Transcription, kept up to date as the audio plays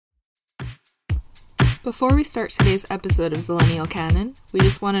Before we start today's episode of Zillennial Canon, we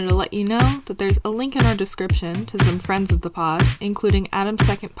just wanted to let you know that there's a link in our description to some friends of the pod, including Adam's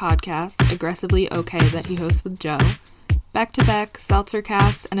second podcast, Aggressively Okay, that he hosts with Joe, Back to Beck,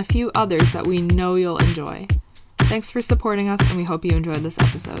 Seltzercast, and a few others that we know you'll enjoy. Thanks for supporting us, and we hope you enjoyed this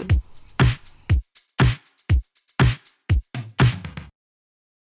episode.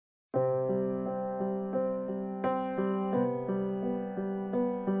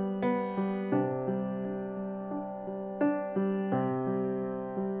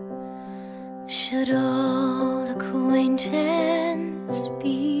 Should old acquaintance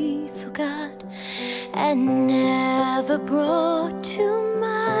be forgot and never brought to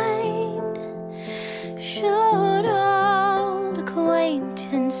mind? Should old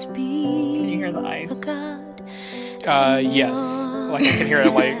acquaintance be Can you hear the ice? forgot? Yes. Like I can hear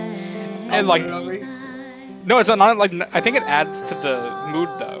it, like, and like, no, it's not like. I think it adds to the mood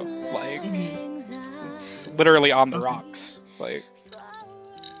though. Like, it's literally on the rocks. Like.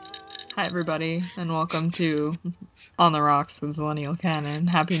 Hi everybody, and welcome to On the Rocks with Zillennial Canon.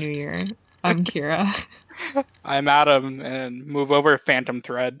 Happy New Year. I'm Kira. I'm Adam, and move over Phantom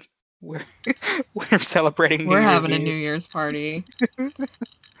Thread. We're celebrating New We're Year's having a Eve. New Year's party.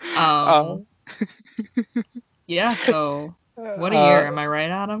 Oh. Yeah, so what a year, am I right,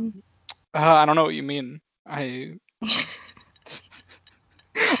 Adam? I don't know what you mean.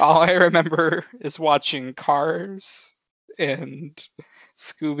 All I remember is watching Cars and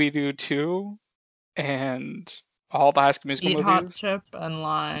Scooby-Doo 2 and all the High School Musical Eat movies. Hot Chip and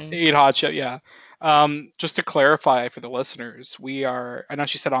Line. Eat Hot Chip, yeah. Just to clarify for the listeners, I know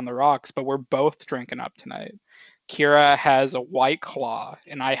she said on the rocks, but we're both drinking up tonight. Kira has a White Claw,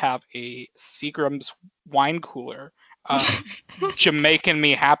 and I have a Seagram's wine cooler. Jamaican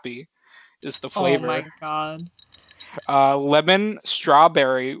Me Happy is the flavor. Oh my god. Lemon,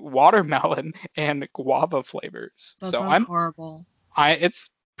 strawberry, watermelon, and guava flavors. That so sounds horrible. It's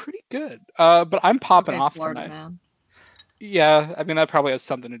pretty good. But I'm popping off Florida tonight. Man. Yeah, I mean that probably has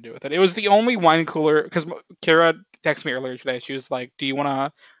something to do with it. It was the only wine cooler because Kira texted me earlier today. She was like, "Do you want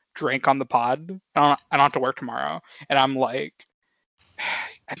to drink on the pod? I don't have to work tomorrow." And I'm like,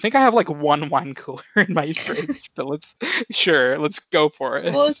 "I think I have like one wine cooler in my fridge, but let's go for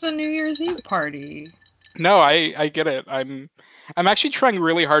it." Well, it's a New Year's Eve party. No, I get it. I'm actually trying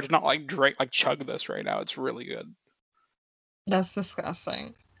really hard to not like chug this right now. It's really good. That's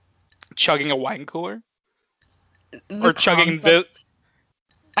disgusting. Chugging a wine cooler? The chugging concept-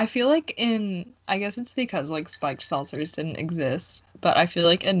 I feel like I guess it's because like spiked seltzers didn't exist, but I feel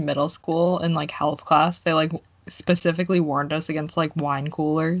like in middle school in like health class they like specifically warned us against like wine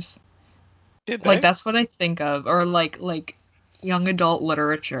coolers. Did Like they? that's what I think of, or like young adult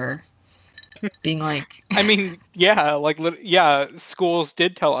literature being like. I mean, yeah, schools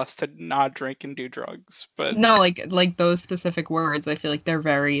did tell us to not drink and do drugs, but No, like those specific words. I feel like they're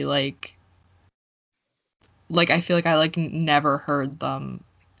very like I feel like I like never heard them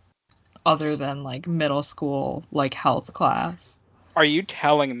other than like middle school like health class. Are you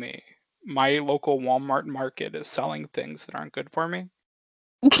telling me my local Walmart market is selling things that aren't good for me?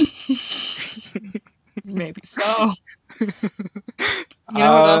 Maybe so. You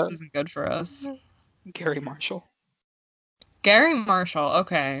know what else isn't good for us? Garry Marshall. Garry Marshall,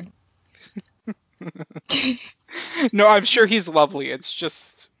 okay. No, I'm sure he's lovely. It's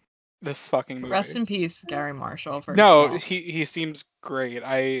just this fucking movie. Rest in peace, Garry Marshall. First No, of all. he seems great.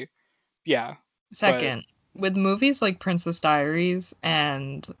 Yeah. Second, with movies like Princess Diaries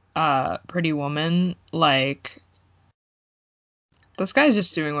and Pretty Woman, like this guy's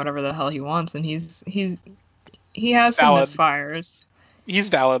just doing whatever the hell he wants, and he has some valid. misfires. He's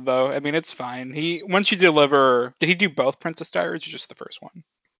valid though. I mean, it's fine. Once you deliver, did he do both Princess Diaries or just the first one?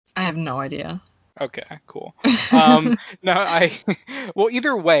 I have no idea. Okay, cool. No, well,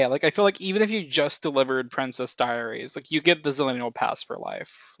 either way, like I feel like even if you just delivered Princess Diaries, like you get the Zillennial Pass for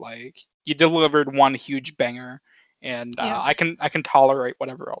life. Like you delivered one huge banger, and Yeah. I can tolerate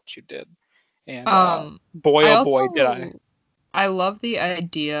whatever else you did. And boy, I oh boy, also- did I! I love the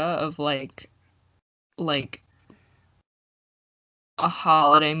idea of like a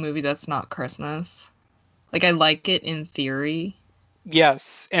holiday movie that's not Christmas. Like I like it in theory.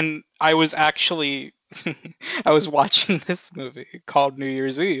 Yes, and I was actually I was watching this movie called New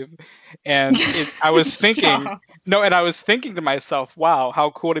Year's Eve, and I was thinking, Stop. no, and I was thinking to myself, wow, how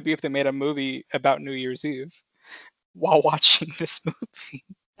cool would it be if they made a movie about New Year's Eve while watching this movie?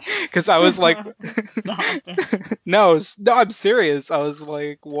 Because I was like, Stop it. no, I'm serious. I was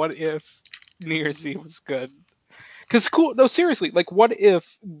like, what if New Year's Eve was good? Because cool, no, seriously, like, what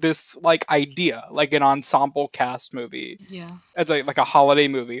if this like idea, like an ensemble cast movie, Yeah. as like a holiday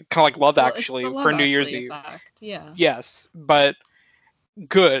movie, kind of like Love Well, it's the Actually for Love New Year's Actually Eve? effect. Yeah. Yes, but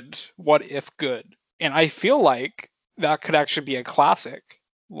good. What if good? And I feel like that could actually be a classic.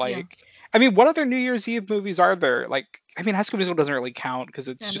 Yeah. Like, I mean, what other New Year's Eve movies are there? Like, I mean, High School Musical doesn't really count because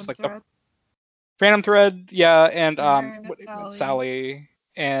it's just Phantom like the Thread. Phantom Thread, yeah, and Mary Met what, Sally. Sally,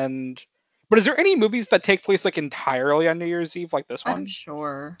 and but is there any movies that take place like entirely on New Year's Eve like this I'm one?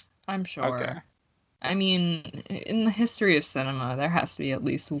 sure. I'm Okay. sure. I mean, in the history of cinema, there has to be at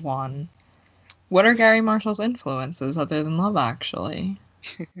least one. What are Gary Marshall's influences other than Love Actually?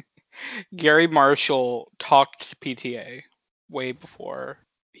 Gary Marshall talked to PTA way before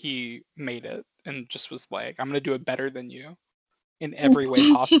he made it and just was like, I'm gonna do it better than you in every way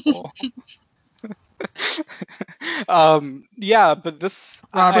possible. Yeah, but this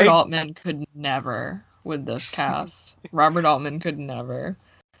Robert Altman could never with this cast. Robert Altman could never.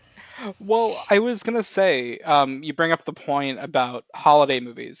 well, I was gonna say, you bring up the point about holiday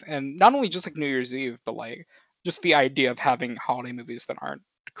movies, and not only just like New Year's Eve, but like just the idea of having holiday movies that aren't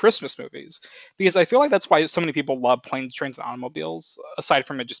Christmas movies, because I feel like that's why so many people love Planes, Trains, and Automobiles. Aside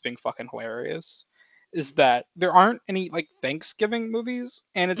from it just being fucking hilarious, is that there aren't any like Thanksgiving movies,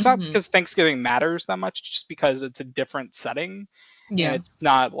 and it's not Mhm. because Thanksgiving matters that much, just because it's a different setting, and Yeah. it's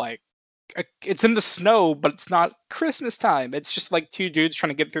not like it's in the snow, but it's not Christmas time. It's just like two dudes trying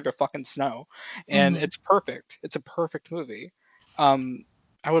to get through the fucking snow, and Mhm. it's perfect. It's a perfect movie. Um,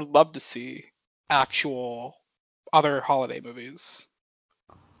 I would love to see actual other holiday movies.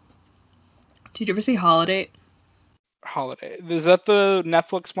 Did you ever see Holiday? Holiday, is that the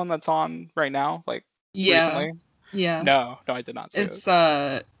Netflix one that's on right now? Like Yeah. recently? Yeah. No, I did not see it.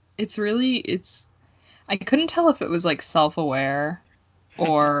 It's I couldn't tell if it was like self-aware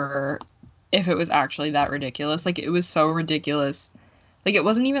or if it was actually that ridiculous. Like it was so ridiculous. Like it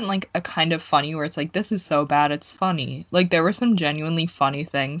wasn't even like a kind of funny where it's like this is so bad it's funny. Like there were some genuinely funny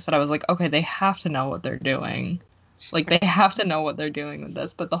things that I was like, okay, they have to know what they're doing. Like they have to know what they're doing with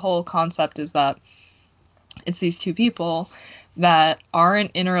this. But the whole concept is that it's these two people that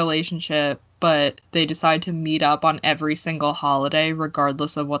aren't in a relationship, but they decide to meet up on every single holiday,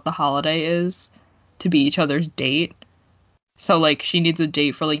 regardless of what the holiday is, to be each other's date. So like she needs a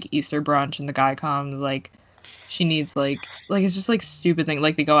date for like Easter brunch and the guy comes, like she needs like it's just like stupid thing.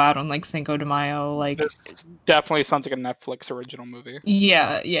 Like they go out on like Cinco de Mayo, like This definitely sounds like a Netflix original movie.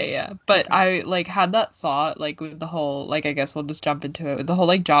 yeah. But I like had that thought like with the whole like I guess we'll just jump into it with the whole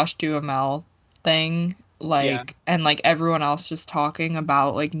like Josh Duhamel thing, Yeah. like and like everyone else just talking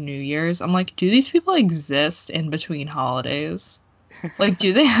about like New Year's. I'm like, do these people exist in between holidays? Like,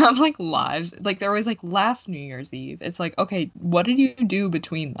 do they have like lives? Like they're always like last New Year's Eve. It's like, okay, what did you do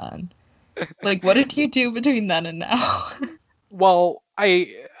between then? Like, what did you do between then and now? Well,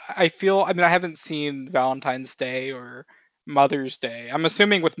 I feel, I mean, I haven't seen Valentine's Day or Mother's Day. I'm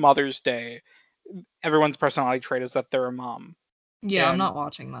assuming with Mother's Day, everyone's personality trait is that they're a mom. Yeah, I'm And not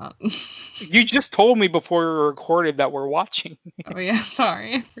watching that. you just told me before we recorded that we're watching. Oh yeah,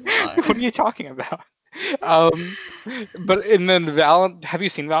 sorry, I forgot. What are you talking about? Um, but and then have you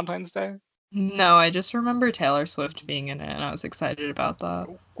seen Valentine's Day? No, I just remember Taylor Swift being in it, and I was excited about that.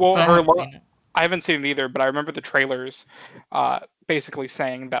 Well, But I haven't seen it. I haven't seen it either, but I remember the trailers, basically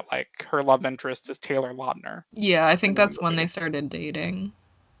saying that like her love interest is Taylor Lautner Yeah, I in think the that's when movie. they started dating.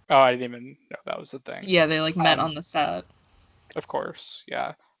 Oh, I didn't even know that was the thing. Yeah, they like met Um, on the set. of course,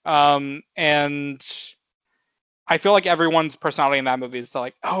 yeah. And I feel like everyone's personality in that movie is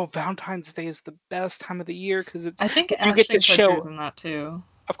like, oh, Valentine's Day is the best time of the year because it's I think you get to Ashton Kutcher's show. in that too.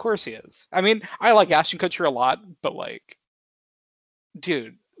 Of course he is. I mean, I like Ashton Kutcher a lot, but like,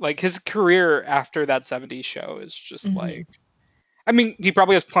 dude, like his career after that '70s show is just Hmm. like. I mean, he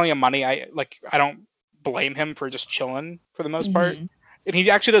probably has plenty of money. I don't blame him for just chilling for the most part, Hmm. and he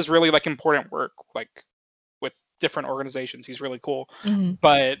actually does really like important work, like with different organizations. He's really cool, Hmm.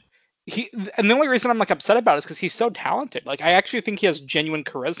 but and the only reason I'm like upset about it is because he's so talented. Like I actually think he has genuine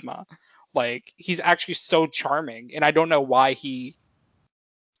charisma. Like he's actually so charming, and I don't know why he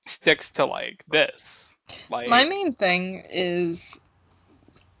sticks to like this. My Like, main thing is,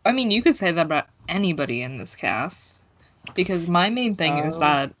 I mean, you could say that about anybody in this cast, because my main thing is um,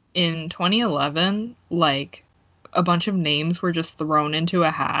 that in 2011, like, a bunch of names were just thrown into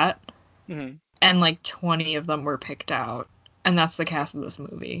a hat, mhm. and like 20 of them were picked out, and that's the cast of this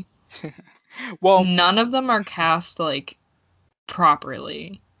movie. Well, None of them are cast like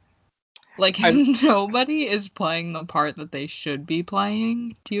properly. Like I'm. nobody is playing the part that they should be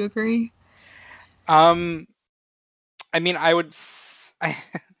playing. Do you agree? Um, I mean, I would.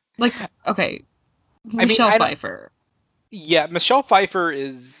 Like, okay, I mean, Michelle I don't. Pfeiffer. Yeah, Michelle Pfeiffer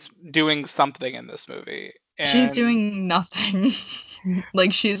is doing something in this movie, She's and doing nothing.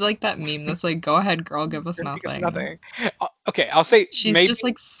 Like, she's like that meme that's like, go ahead, girl, give us because nothing. nothing. Okay, I'll say She's maybe just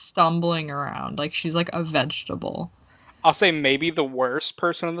like stumbling around. Like, she's like a vegetable. the worst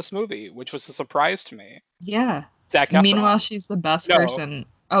person in this movie, which was a surprise to me. Yeah. Zac Meanwhile, Efron. she's the best No, person.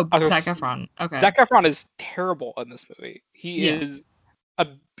 Oh, I Zac was, Efron. Okay. Zac Efron is terrible in this movie. He Yeah. is a.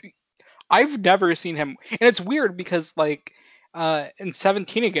 I've never seen him, and it's weird because like, in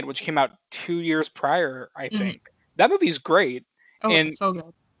 17 again, which came out 2 years prior, I Mhm. think that movie's great Oh, and it's so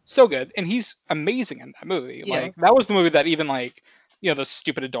good. so good, and he's amazing in that movie. Yeah. Like that was the movie that even like, those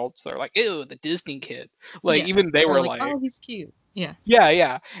stupid adults that are like, ew, the Disney kid. Like Yeah. even they They're were like, like, oh, he's cute. Yeah. yeah,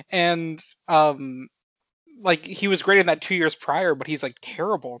 yeah, and like he was great in that 2 years prior, but he's like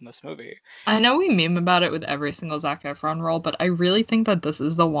terrible in this movie. I know we meme about it with every single Zac Efron role, but I really think that this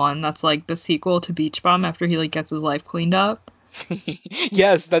is the one that's like the sequel to Beach Bum after he like gets his life cleaned up.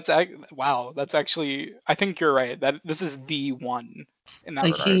 Yes, wow. That's actually, I think you're right. That this is the one in that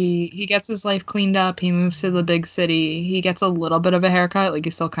Like regard. he gets his life cleaned up, he moves to the big city, he gets a little bit of a haircut, like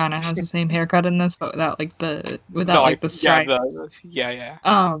he still kind of has the same haircut in this, but without like the stripes. Yeah.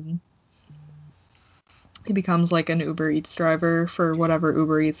 Um, he becomes like an Uber Eats driver for whatever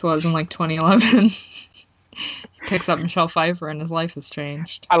Uber Eats was in like 2011. He picks up Michelle Pfeiffer and his life has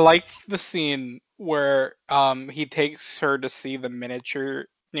changed. I like the scene where he takes her to see the miniature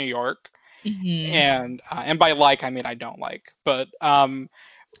New York, Hmm. and by like I mean I don't like, but Oh,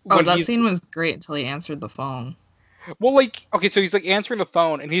 when that he's scene was great until he answered the phone. well, like, okay, so he's like answering the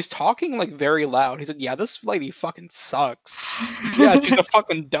phone and he's talking like very loud. He's like, "Yeah, this lady fucking sucks. Yeah, she's a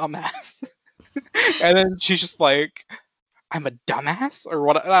fucking dumbass." And then she's just like, "I'm a dumbass," or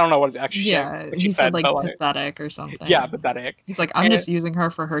what? I don't know Yeah, what she he said said, but like like, pathetic or yeah, something. pathetic. He's like, I'm And just using her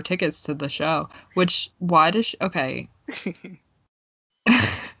for her tickets to the show. Which, why does she, okay.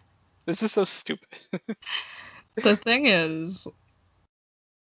 this is so stupid. The thing is,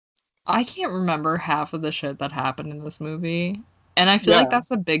 I can't remember half of the shit that happened in this movie. And I feel like Yeah,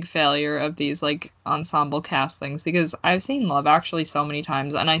 that's a big failure of these like ensemble cast things because I've seen Love Actually so many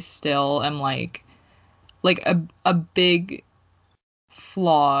times and I still am like a big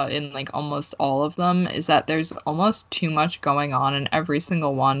flaw in like almost all of them is that there's almost too much going on in every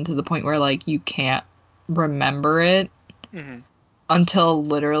single one to the point where like you can't remember it hmm until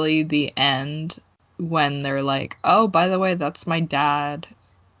literally the end when they're like, "Oh, by the way, that's my dad.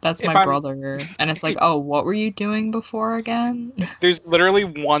 That's my if I'm brother." And it's like, "Oh, what were you doing before again?" there's literally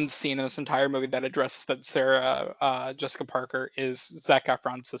one scene in this entire movie that addresses that Sarah Jessica Parker is Zac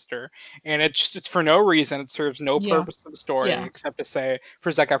Efron's sister, and it's for no reason. It serves no Yeah. purpose to the story Yeah. except to say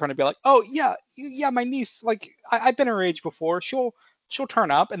for Zac Efron to be like, "Oh yeah, yeah, my niece. Like I've been her age before. She'll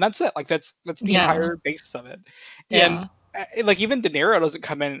turn up," and that's it. Like that's the Yeah. entire basis of it. And Yeah. like even De Niro doesn't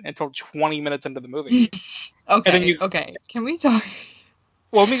come in until 20 minutes into the movie, and then Okay, okay. Can we talk?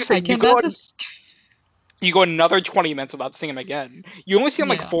 well, let me just say I cannot just you go another 20 minutes without seeing him again. You only see him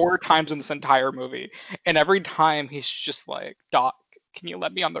like yeah. 4 times in this entire movie. And every time he's just like, Doc, can you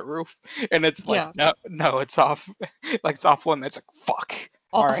let me on the roof? And it's like, Yeah. no, no, it's off. Like it's off limits. Like, fuck.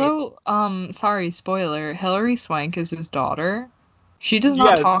 All right. Also, sorry, spoiler, Hilary Swank is his daughter. She does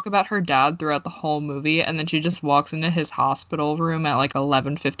not talk Yes. about her dad throughout the whole movie, and then she just walks into his hospital room at like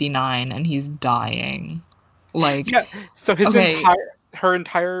 11:59 and he's dying. Like, Yeah. So okay, her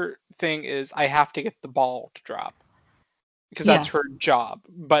entire thing is I have to get the ball to drop because that's yeah. her job.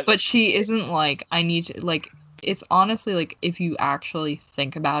 But But she isn't like, I need to, like, it's honestly like, if you actually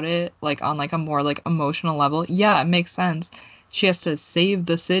think about it, like, on like a more like emotional level, yeah, it makes sense. She has to save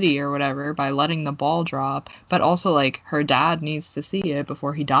the city or whatever by letting the ball drop, but also like her dad needs to see it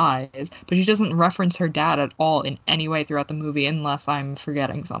before he dies. But she doesn't reference her dad at all in any way throughout the movie unless I'm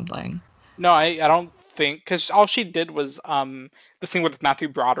forgetting something. no, I don't think because all she did was the scene with Matthew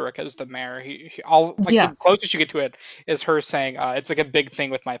Broderick as the mayor. He all like Yeah, the closest you get to it is her saying it's like a big thing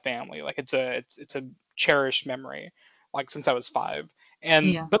with my family. Like it's a cherished memory. Like since I was 5, and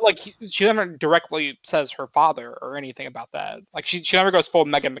yeah. but like she never directly says her father or anything about that. Like she never goes full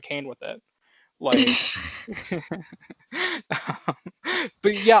Megan McCain with it. Like,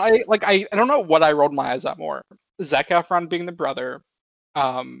 but yeah, I don't know what I rolled my eyes at more. Zac Efron being the brother,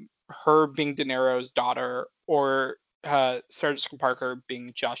 her being De Niro's daughter, or Sarah Jessica Parker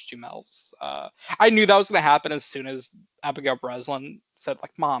being Josh Duhamel's. I knew that was going to happen as soon as Abigail Breslin said,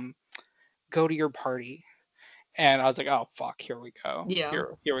 like, "Mom, go to your party," and I was like, "Oh fuck, here we go, Yeah.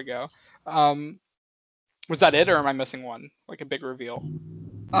 here we go." Um, was that it, or am I missing one? Like a big reveal?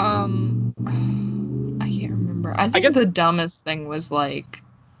 I can't remember. I I think guess the dumbest thing was like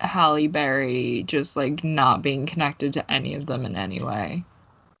Halle Berry just, like, not being connected to any of them in any way.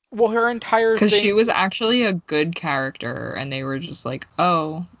 Well, her entire Because thing... she was actually a good character, and they were just like,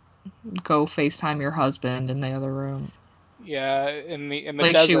 oh, go FaceTime your husband in the other room. Yeah, in the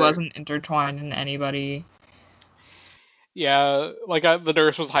like, desert. She wasn't intertwined in anybody. Yeah, like the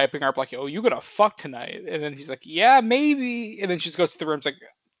nurse was hyping her up, like, "Oh, you gonna fuck tonight?" And then she's like, "Yeah, maybe." And then she just goes to the room, it's like,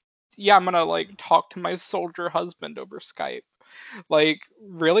 "Yeah, I'm gonna like talk to my soldier husband over Skype." Like,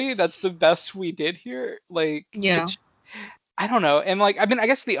 really? That's the best we did here? Like, Yeah. it's, I don't know. And like, I mean, I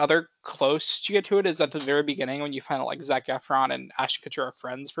guess the other close you get to it is at the very beginning when you find out like Zac Efron and Ashton Kutcher are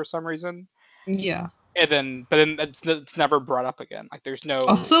friends for some reason. Yeah. And then, but then it's never brought up again. Like, there's no.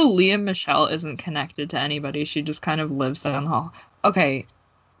 Also, Leah Michelle isn't connected to anybody. She just kind of lives down the hall. Okay,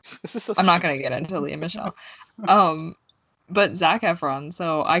 This is so I'm not gonna get into Leah Michelle. But Zac Efron,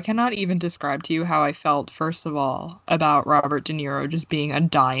 so I cannot even describe to you how I felt, first of all, about Robert De Niro just being a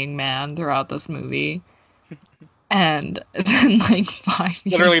dying man throughout this movie. And then, like, 5 years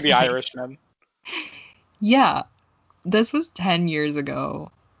Literally the later, Irishman. Yeah, this was 10 years ago.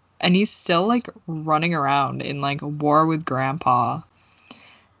 And he's still, like, running around in, like, a war with Grandpa.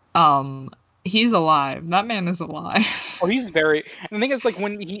 He's alive. That man is alive. Oh, he's very. And the thing is, like,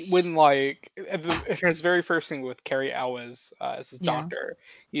 when like his very first thing with Carrie Elwes as his Yeah. doctor,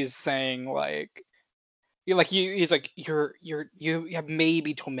 he's saying like, he's like, you have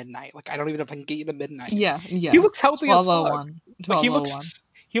maybe till midnight. Like, I don't even know if I can get you to midnight. Yeah. He looks healthy as fuck. 12:01. Like, 12:01.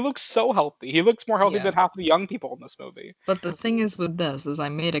 he looks so healthy. He looks more healthy Yeah. than half the young people in this movie. But the thing is with this is I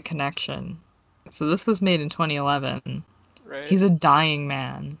made a connection. So this was made in 2011. Right. He's a dying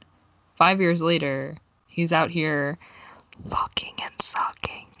man. 5 years later, he's out here fucking and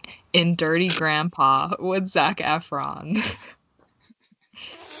sucking in Dirty Grandpa with Zac Efron.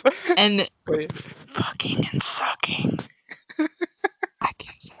 And Wait. fucking and sucking. I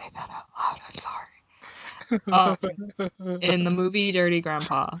can't say that out loud, I'm sorry. In the movie Dirty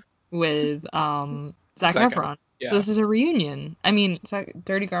Grandpa with Zac Efron. Yeah. So this is a reunion. I mean,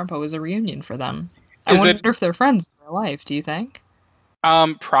 Dirty Grandpa was a reunion for them. Is I wonder if they're friends in real life, do you think?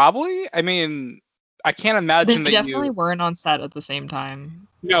 Probably. I mean, I can't imagine They definitely weren't on set at the same time.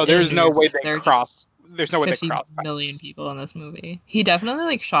 No, there's no way they crossed. There's no way they 50 crossed. million people in this movie. He definitely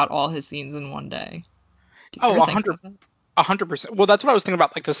like shot all his scenes in one day. Oh, 100%. Well, that's what I was thinking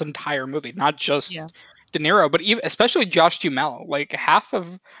about, like this entire movie, not just De Niro, but even especially Josh Duhamel. Like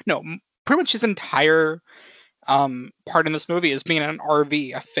pretty much his entire part in this movie is being in an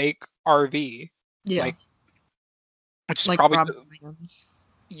RV, a fake RV. Yeah. Like, which is like probably Robin Williams.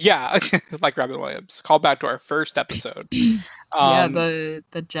 Yeah, like Robin Williams. Call back to our first episode. Yeah,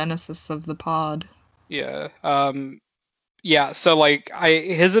 the genesis of the pod. Yeah. Yeah, so like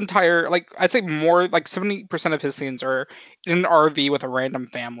his entire, like, I'd say more like 70% of his scenes are in an RV with a random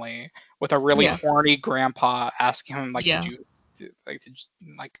family with a really horny grandpa asking him like,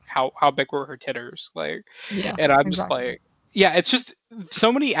 how big were her titters? Like, and I'm just like, yeah, it's just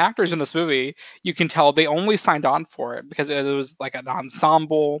so many actors in this movie. You can tell they only signed on for it because it was like an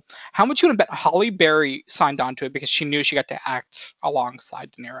ensemble. How much you would bet Halle Berry signed on to it because she knew she got to act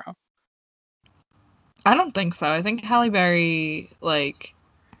alongside De Niro? I don't think so. I think Halle Berry, like,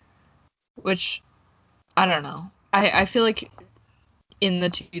 which, I don't know. I feel like in the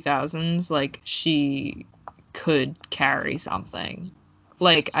 2000s, like, she could carry something.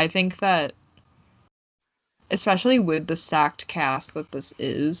 Like, I think that, especially with the stacked cast that this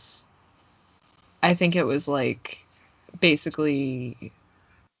is, I think it was, like, basically,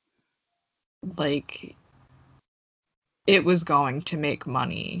 like, it was going to make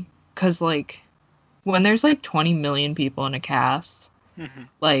money. Because, like, when there's like 20 million people in a cast,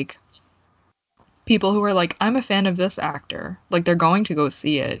 like, people who are like, I'm a fan of this actor, like, they're going to go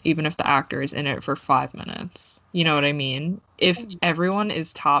see it, even if the actor is in it for 5 minutes. You know what I mean? If everyone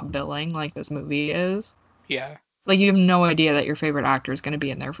is top billing like this movie is, like, you have no idea that your favorite actor is going to be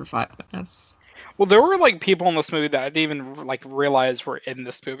in there for 5 minutes. Well, there were like people in this movie that I didn't even like realize were in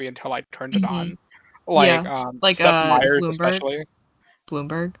this movie until I turned it on. Like, like Seth Meyers, Bloomberg. especially.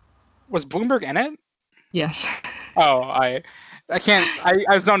 Bloomberg. Was Bloomberg in it? Yes. Oh, I can't. I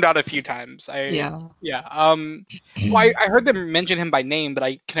was zoned out a few times. Well, I heard them mention him by name, but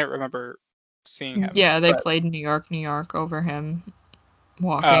I can't remember seeing him. Yeah, they played New York over him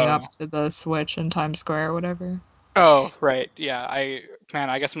walking up to the switch in Times Square or whatever. Oh, right. Yeah, I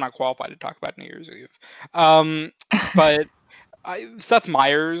guess I'm not qualified to talk about New Year's Eve. But Seth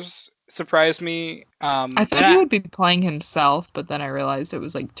Meyers surprised me. I thought he would be playing himself, but then I realized it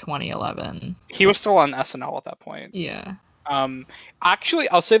was like 2011. He was still on SNL at that point. Yeah. Actually,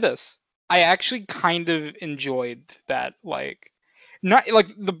 I'll say this. I actually kind of enjoyed that, like, not like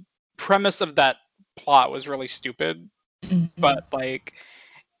the premise of that plot was really stupid, but like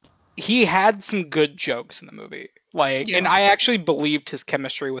he had some good jokes in the movie. Like, and I actually believed his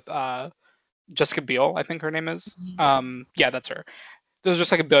chemistry with Jessica Biel, I think her name is. Yeah, that's her. There's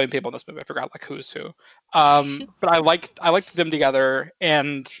just like a billion people in this movie. I forgot like who's who. But I liked them together,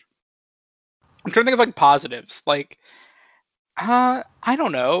 and I'm trying to think of like positives. Like, I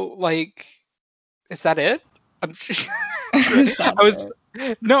don't know. Like, is that it? I was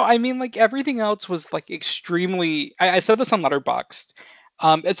no. I mean, like everything else was like extremely. I said this on Letterboxd.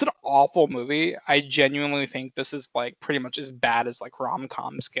 It's an awful movie. I genuinely think this is like pretty much as bad as like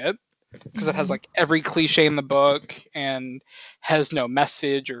rom-coms get, because it has like every cliche in the book and has no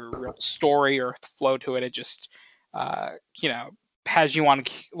message or real story or flow to it. It just, you know, has you on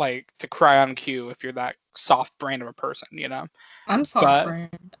like to cry on cue if you're that soft brain of a person, you know. I'm soft brain.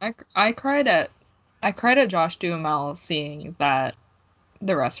 I cried at Josh Duhamel seeing that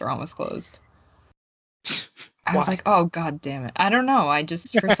the restaurant was closed. I was like, oh god damn it. I don't know. I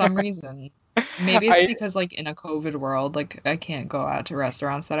just for some reason. Maybe it's because like in a COVID world, like I can't go out to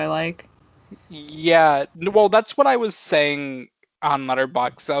restaurants that I like. Yeah. Well, that's what I was saying on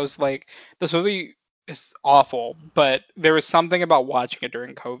Letterboxd. I was like, this movie is awful, but there was something about watching it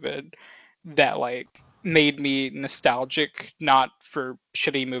during COVID that like made me nostalgic, not for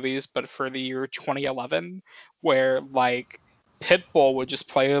shitty movies, but for the year 2011, where like Pitbull would just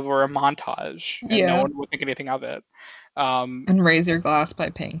play over a montage and no one would think anything of it. And Raise Your Glass by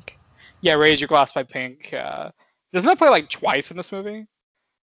Pink. Yeah, Raise Your Glass by Pink. Doesn't that play like twice in this movie?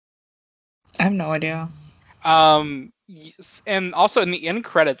 I have no idea. And also in the end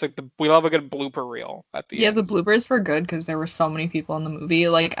credits, like we love a good blooper reel at the end. The bloopers were good because there were so many people in the movie.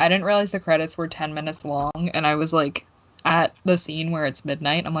 Like I didn't realize the credits were 10 minutes long, and I was like, at the scene where it's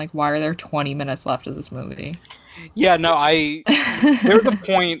midnight, I'm like, why are there 20 minutes left of this movie? Yeah, no, there was a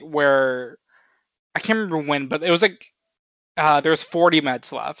point where I can't remember when, but it was like there's 40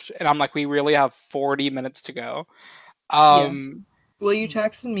 minutes left, and I'm like, we really have 40 minutes to go. Well, you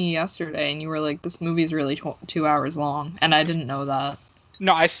texted me yesterday, and you were like, this movie's really 2 hours long, and I didn't know that.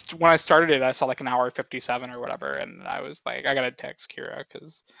 No, when I started it, I saw like an hour 57 or whatever, and I was like, I gotta text Kira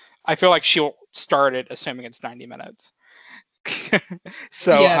because I feel like she'll start it assuming it's 90 minutes.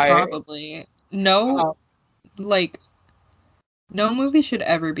 So yeah, probably. No, like, no movie should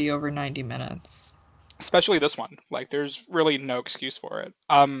ever be over 90 minutes. Especially this one. Like, there's really no excuse for it.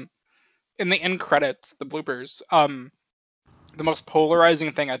 In the end credits, the bloopers, the most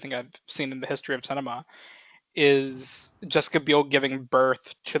polarizing thing I think I've seen in the history of cinema is Jessica Biel giving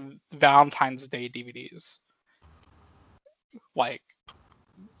birth to Valentine's Day DVDs. Like,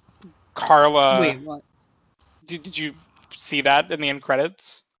 Carla... Wait, what? Did you see that in the end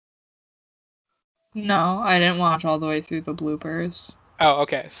credits? No, I didn't watch all the way through the bloopers. Oh,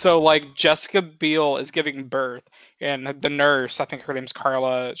 okay. So, like, Jessica Biel is giving birth, and the nurse, I think her name's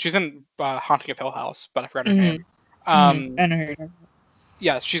Carla, she's in Haunting of Hill House, but I forgot her name. And her.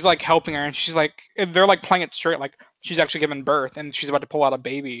 Yeah, she's, like, helping her, and she's, like, they're, like, playing it straight, like, she's actually giving birth, and she's about to pull out a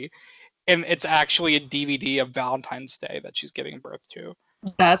baby, and it's actually a DVD of Valentine's Day that she's giving birth to.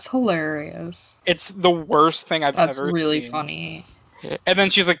 That's hilarious. It's the worst thing I've ever seen. That's really funny. And then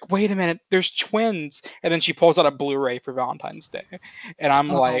she's like, wait a minute, there's twins. And then she pulls out a Blu-ray for Valentine's Day. And I'm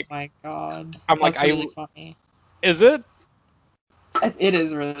like... Oh my god. That's really funny. Is it? It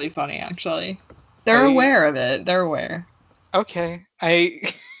is really funny, actually. They're aware of it. They're aware. Okay.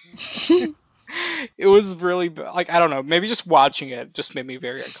 It was really... Like, I don't know. Maybe just watching it just made me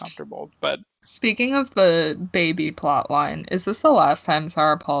very uncomfortable. But... Speaking of the baby plotline, is this the last time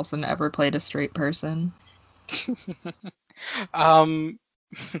Sarah Paulson ever played a straight person?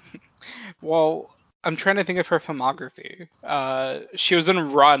 Well, I'm trying to think of her filmography. She was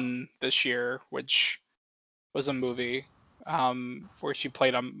in Run this year, which was a movie where she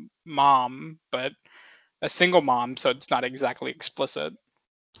played a mom, but a single mom, so it's not exactly explicit.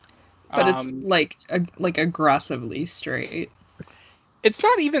 But it's like aggressively straight. It's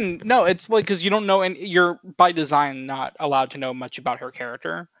not even it's like because you don't know, and you're by design not allowed to know much about her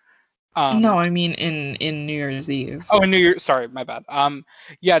character. No, I mean in New Year's Eve. Oh, in New Year's, sorry, my bad.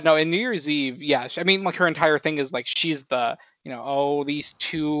 Yeah, no, in New Year's Eve, yeah. I mean, like her entire thing is like she's the, these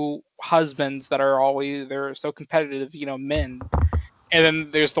two husbands that are they're so competitive, men, and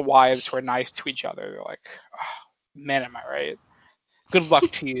then there's the wives who are nice to each other. They're like, oh, man, am I right? Good luck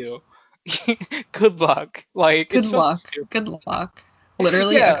to you. Good luck. Like, good luck. Good luck.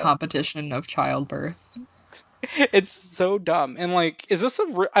 Literally a competition of childbirth. It's so dumb. And like, is this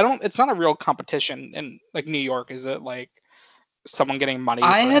it's not a real competition in like New York, is it? Like, someone getting money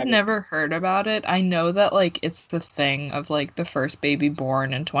I for had having... never heard about it. I know that, like, it's the thing of, like, the first baby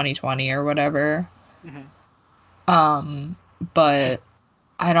born in 2020 or whatever. Mhm. But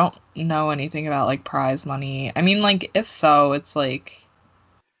I don't know anything about, like, prize money. I mean, like, if so, it's, like...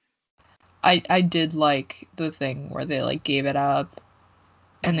 I did like the thing where they, like, gave it up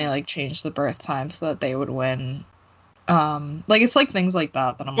and they, like, changed the birth time so that they would win. Like, it's, like, things like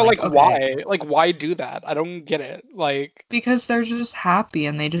that I'm But, like, like, okay. why? Like, why do that? I don't get it. Like... Because they're just happy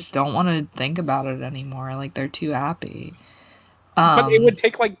and they just don't want to think about it anymore. Like, they're too happy. But it would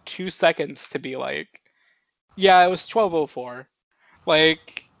take, like, 2 seconds to be like, yeah, it was 12:04.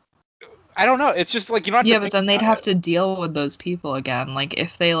 Like, I don't know. It's just, like, you don't have Yeah, to but think then they'd about have it. to deal with those people again. Like,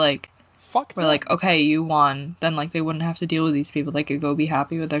 if they, like, Fuck were them. like, okay, you won, then, like, they wouldn't have to deal with these people. They could go be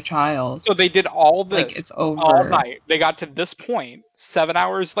happy with their child. So they did all Like, this it's all over. night. They got to this point 7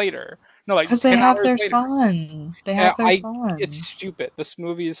 hours later. No, like Because they 10 have hours their later. son. They And have their it's son. stupid. This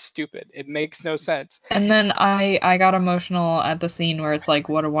movie is stupid. It makes no sense. And then I got emotional at the scene where it's like,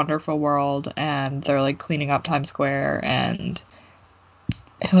 what a wonderful world, and they're, like, cleaning up Times Square, and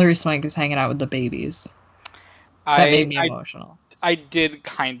Hilary Swank is hanging out with the babies. That I made me I emotional. I did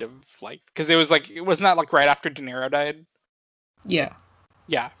kind of like, because it was like, it wasn't that like right after De Niro died? Yeah.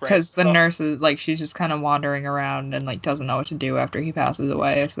 Yeah, right. Because the nurse is, like, she's just kind of wandering around and, like, doesn't know what to do after he passes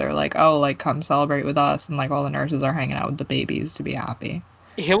away. So they're like, oh, like, come celebrate with us. And, like, all the nurses are hanging out with the babies to be happy.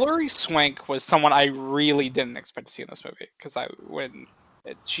 Hilary Swank was someone I really didn't expect to see in this movie, because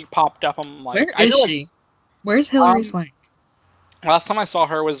she popped up, I'm like, Where I is feel like, she? Where's Hilary um Swank? last time I saw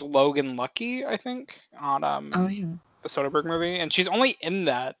her was Logan Lucky, I think, on Oh, yeah. the Soderbergh movie, and she's only in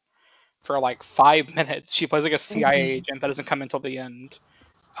that for like 5 minutes. She plays like a CIA Mhm. agent that doesn't come until the end.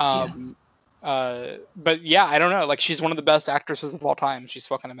 Yeah. Um, but yeah, I don't know. Like, she's one of the best actresses of all time. She's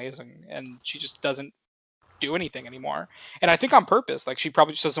fucking amazing, and she just doesn't do anything anymore. And I think on purpose. Like, she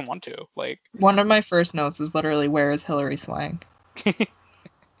probably just doesn't want to. Like, One of my first notes is literally, where is Hilary Swank?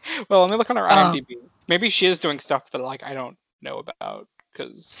 well, let me look on her Um, IMDb. Maybe she is doing stuff that like I don't know about.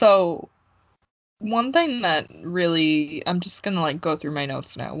 Because so one thing that really, I'm just gonna, like, go through my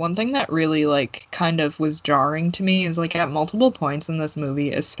notes now. One thing that really, like, kind of was jarring to me is, like, at multiple points in this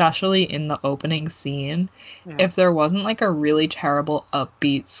movie, especially in the opening scene, if there wasn't, like, a really terrible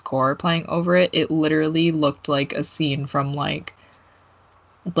upbeat score playing over it, it literally looked like a scene from, like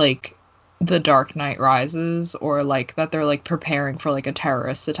The Dark Knight Rises, or, like, that they're, like, preparing for, like, a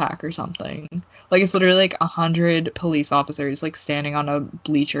terrorist attack or something. Like, it's literally, like, 100 police officers, like, standing on a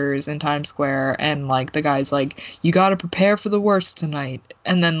bleachers in Times Square, and, like, the guy's like, you gotta prepare for the worst tonight.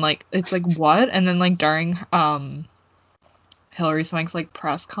 And then, like, it's like, what? And then, like, during, Hilary Swank's, like,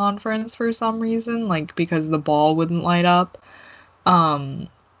 press conference for some reason, like, because the ball wouldn't light up, um,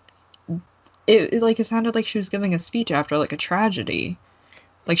 it sounded like she was giving a speech after, like, a tragedy.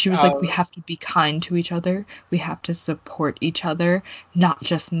 Like, she was like, we have to be kind to each other. We have to support each other, not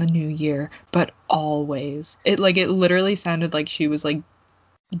just in the new year, but always. It literally sounded like she was, like,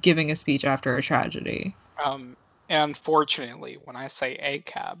 giving a speech after a tragedy. And fortunately, when I say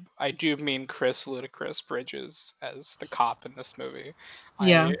ACAB, I do mean Chris Ludacris Bridges as the cop in this movie.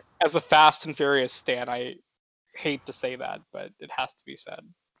 Yeah. As a Fast and Furious stan, I hate to say that, but it has to be said.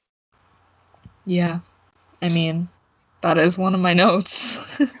 Yeah. I mean, that is one of my notes.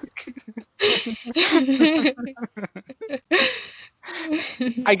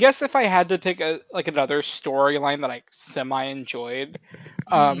 I guess if I had to pick another storyline that I semi enjoyed,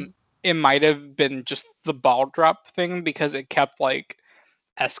 it might have been just the ball drop thing, because it kept like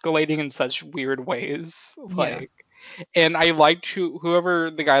escalating in such weird ways. Yeah. And I liked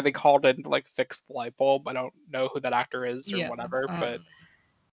whoever the guy they called in to like fix the light bulb. I don't know who that actor is or Yeah. whatever,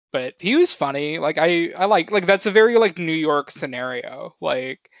 but he was funny. Like, I like that's a very like New York scenario.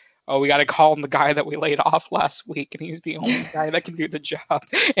 Like, oh, we got to call in the guy that we laid off last week, and he's the only guy that can do the job.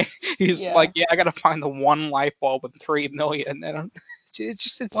 And he's like, yeah, I got to find the one light bulb with 3 million. And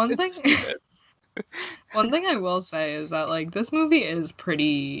it's One thing. stupid. One thing I will say is that, like, this movie is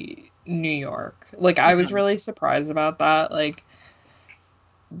pretty New York. Like, I was really surprised about that. Like,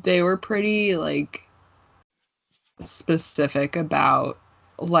 they were pretty, like, specific about,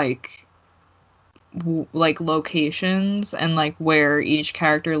 like, locations and, like, where each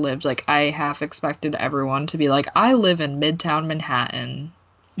character lived. Like, I half expected everyone to be like, I live in Midtown Manhattan.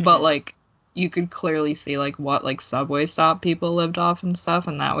 But, like, you could clearly see, like, what, like, subway stop people lived off and stuff,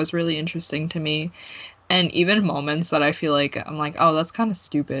 and that was really interesting to me. And even moments that I feel like I'm like, oh, that's kind of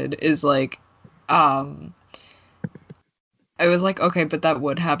stupid, is like, I was like, okay, but that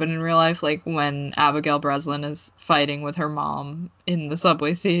would happen in real life, like when Abigail Breslin is fighting with her mom in the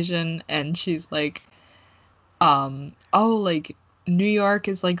subway station, and she's like, like New York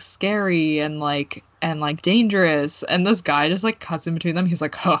is like scary and like dangerous, and this guy just like cuts in between them. He's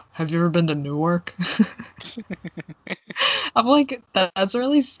like, huh, have you ever been to Newark? I'm like, that's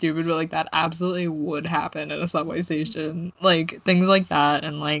really stupid, but like that absolutely would happen at a subway station. Like things like that,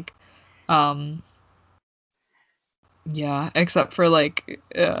 and like um yeah, except for like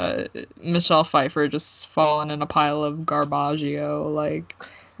Michelle Pfeiffer just falling in a pile of garbaggio, like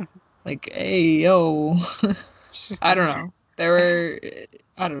hey yo. I don't know. There were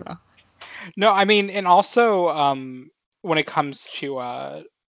I don't know. No, I mean, and also when it comes to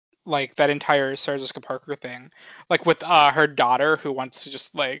like that entire Sarah Jessica Parker thing, like with her daughter who wants to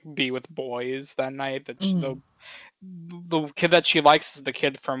just like be with boys that night. The kid that she likes is the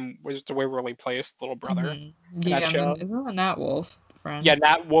kid from was the Waverly Place, little brother in that Yeah, and then show. isn't that Nat Wolf, Yeah, friend?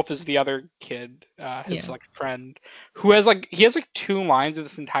 Nat Wolf is the other kid, his Yeah. like friend, who has like he has like two lines in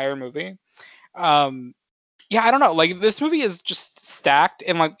this entire movie. Um, yeah, I don't know. Like this movie is just stacked,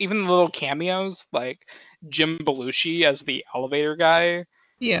 and like even the little cameos, like Jim Belushi as the elevator guy,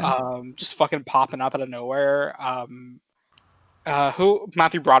 Yeah. just fucking popping up out of nowhere. Who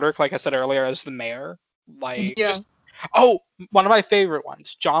Matthew Broderick, like I said earlier, as the mayor, like Yeah. just oh, one of my favorite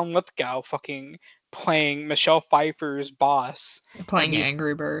ones, John Lithgow, fucking playing Michelle Pfeiffer's boss, and Playing he's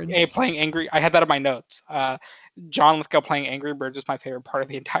Angry Birds. playing angry. I had that in my notes. John Lithgow playing Angry Birds is my favorite part of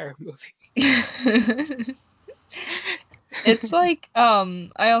the entire movie. It's like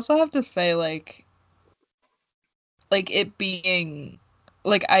I also have to say like it being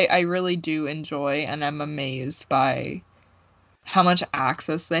like I really do enjoy and I'm amazed by how much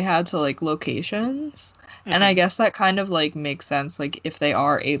access they had to like locations. And I Hmm. guess that kind of like makes sense like if they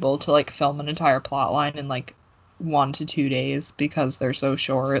are able to like film an entire plot line in like 1 to 2 days because they're so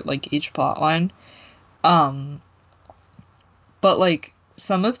short, like each plot line. Um but like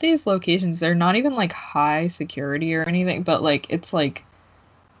some of these locations they're not even like high security or anything, but like it's like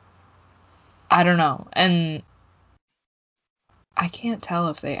I don't know. And I can't tell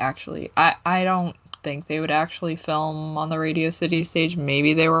if they actually I don't think they would actually film on the Radio City stage.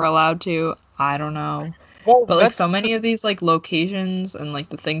 Maybe they were allowed to. I don't know. Well, But like that's so many of these like locations and like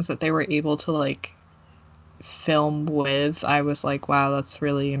the things that they were able to like film with, I was like, wow, that's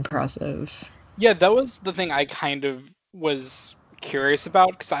really impressive. yeah, that was the thing I kind of was curious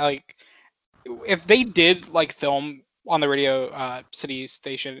about because I like if they did like film on the Radio City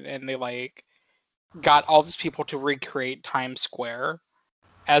station and they like got all these people to recreate Times Square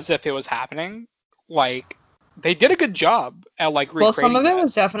as if it was happening, like they did a good job at like Well, some recreating of it that.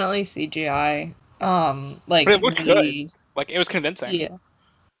 was definitely CGI. But Like it looked good. the Like it was convincing. yeah,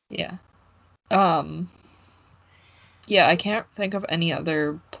 yeah. Um Yeah, I can't think of any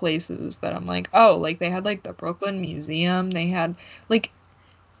other places that I'm like, oh, like they had like the Brooklyn Museum. They had like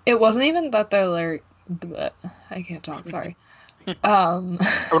it wasn't even that they're like bleh, I can't talk, sorry. I Um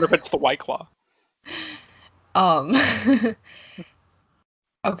wonder if it's the White Claw. um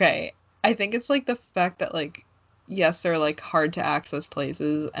okay. I think it's like the fact that like yes, they're like hard to access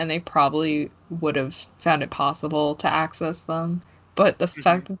places and they probably would have found it possible to access them, but the Hmm.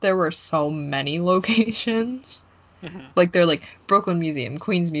 fact that there were so many locations, Hmm. like they're like Brooklyn Museum,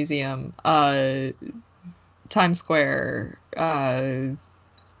 Queens Museum, Times Square,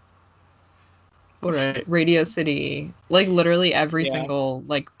 Radio City, like literally every Yeah. single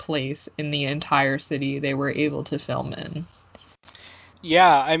like place in the entire city they were able to film in.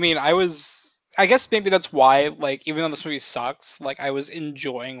 Yeah, I mean, I guess maybe that's why, like, even though this movie sucks, like, I was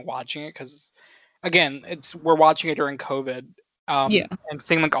enjoying watching it because, again, we're watching it during COVID, Yeah. and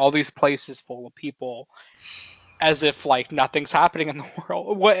seeing like all these places full of people, as if like nothing's happening in the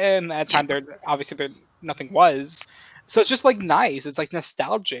world. What and at that Yeah. time there nothing was. So it's just like nice. It's like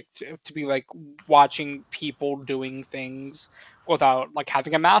nostalgic to be like watching people doing things without like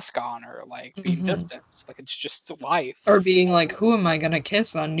having a mask on or like being Hmm. distanced. Like it's just life. Or being like, who am I gonna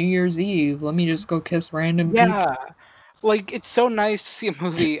kiss on New Year's Eve? Let me just go kiss random people. Yeah. Like it's so nice to see a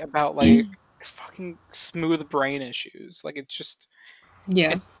movie about like fucking smooth brain issues. Like it's just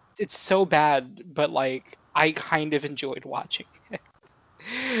Yeah. it's it's so bad, but like I kind of enjoyed watching it.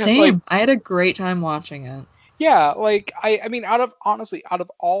 Like Same. I had a great time watching it. yeah, like I mean out of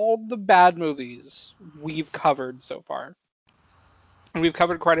all the bad movies we've covered so far, and we've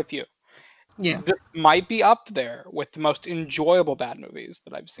covered quite a few, Yeah. this might be up there with the most enjoyable bad movies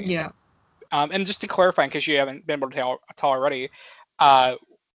that I've seen. Yeah. And just to clarify, in case you haven't been able to tell already, uh,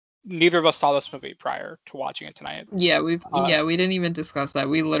 neither of us saw this movie prior to watching it tonight. Uh, We didn't even discuss that.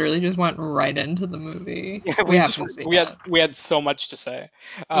 We literally just went right into the movie. yeah, We haven't seen it. we had so much to say.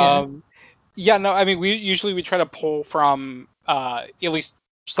 Yeah. Yeah, no, I mean we try to pull from at least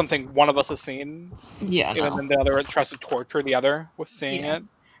something one of us has seen. Yeah, And no. then the other tries to torture the other with seeing Yeah. it.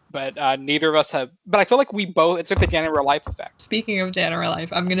 But neither of us have. But I feel like we both. It's like the Dan in Real Life effect. Speaking of Dan for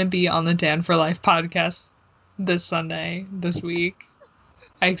Life, I'm gonna be on the Dan for Life podcast this Sunday, this week.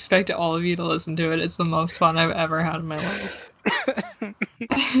 I expect all of you to listen to it. It's the most fun I've ever had in my life.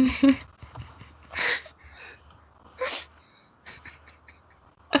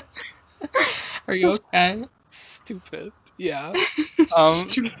 Are you okay? Stupid. Yeah.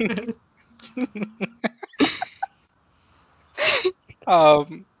 Stupid.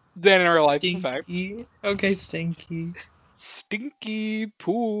 Dan in Real Life effect. Stinky. Okay, stinky. Stinky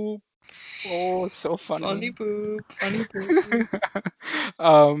poop. Oh, it's so funny. Funny poop. Funny poop.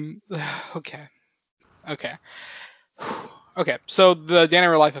 Okay. Okay, so the Dan in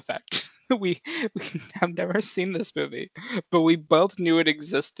Real Life effect. we have never seen this movie, but we both knew it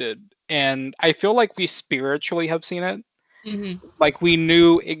existed, and I feel like we spiritually have seen it. Mm-hmm. Like we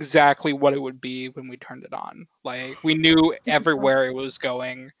knew exactly what it would be when we turned it on. Like we knew everywhere it was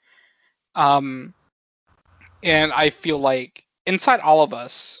going. And I feel like inside all of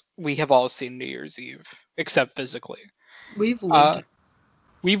us, we have all seen New Year's Eve, except physically. We've lived.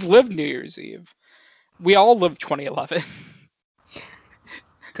 We've lived New Year's Eve. We all lived 2011.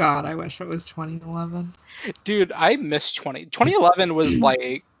 God, I wish it was 2011. Dude, I miss 2011 was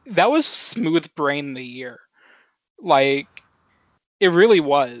like, that was smooth brain the year. Like, it really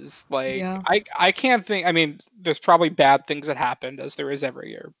was. Like, Yeah. I can't think, I mean, there's probably bad things that happened, as there is every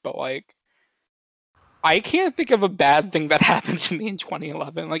year, but like, I can't think of a bad thing that happened to me in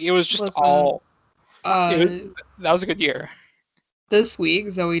 2011. Like, it was just that was a good year. This week,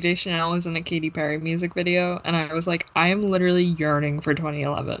 Zooey Deschanel was in a Katy Perry music video, and I was like, I am literally yearning for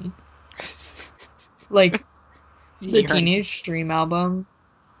 2011. Like, the Teenage Dream album,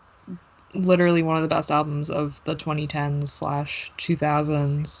 literally one of the best albums of the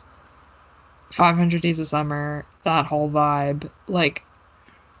 2010s/2000s. 500 Days of Summer, that whole vibe. Like,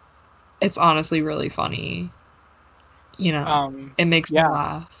 it's honestly really funny. You know, it makes me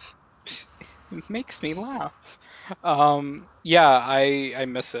laugh. It makes me laugh. Yeah, I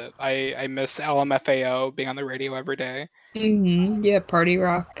miss it. I miss LMFAO being on the radio every day. Mm-hmm. Yeah, Party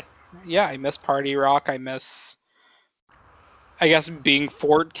Rock. Yeah, I miss Party Rock. I miss, I guess, being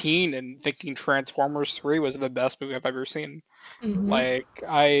 14 and thinking Transformers 3 was the best movie I've ever seen. Mm-hmm. Like,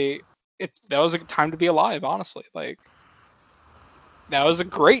 that was a time to be alive, honestly. Like, that was a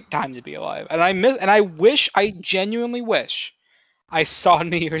great time to be alive. And I genuinely wish I saw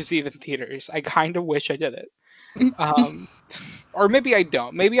New Year's Eve in theaters. I kind of wish I did it. Or maybe I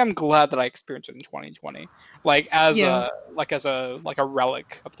don't. Maybe I'm glad that I experienced it in 2020, like as a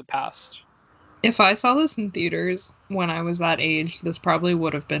relic of the past. If I saw this in theaters when I was that age, this probably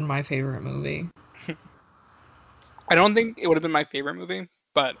would have been my favorite movie. I don't think it would have been my favorite movie,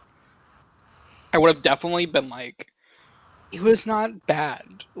 but I would have definitely been like, it was not bad.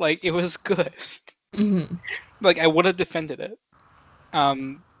 Like, it was good. Mm-hmm. Like, I would have defended it.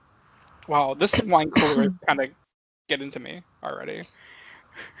 Wow, this wine cooler is kind of getting to me already.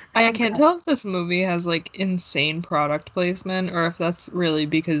 I can't tell if this movie has, like, insane product placement, or if that's really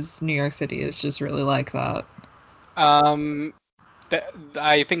because New York City is just really like that. I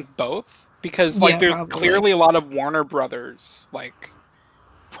think both, because like there's clearly a lot of Warner Brothers like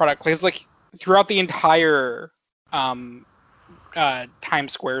product places. Like throughout the entire Times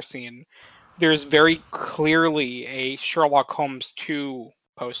Square scene, there's very clearly a Sherlock Holmes 2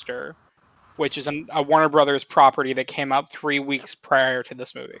 poster, which is a Warner Brothers property that came out 3 weeks prior to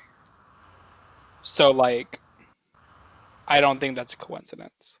this movie. So, like, I don't think that's a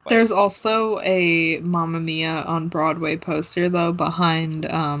coincidence. Like, there's also a Mamma Mia on Broadway poster, though, behind,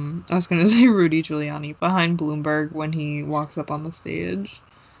 I was going to say Rudy Giuliani, behind Bloomberg when he walks up on the stage.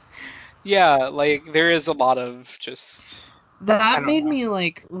 Yeah, like, there is a lot of just... That made me,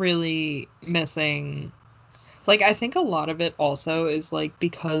 like, really missing... Like, I think a lot of it also is, like,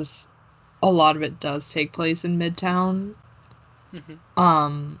 because a lot of it does take place in Midtown.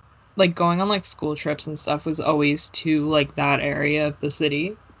 Mm-hmm. Like, going on, like, school trips and stuff was always to, like, that area of the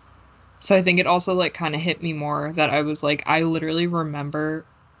city. So I think it also, like, kind of hit me more that I was, like, I literally remember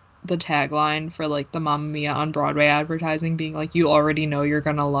the tagline for, like, the Mamma Mia on Broadway advertising being, like, you already know you're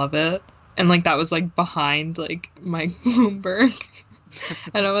gonna love it. And, like, that was, like, behind, like, Mike Bloomberg.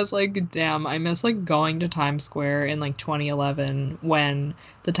 And I was like, damn, I miss, like, going to Times Square in, like, 2011 when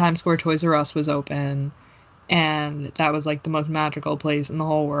the Times Square Toys R Us was open. And that was, like, the most magical place in the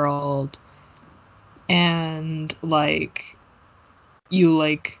whole world. And, like, you,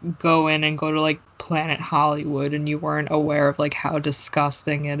 like, go in and go to, like, Planet Hollywood and you weren't aware of, like, how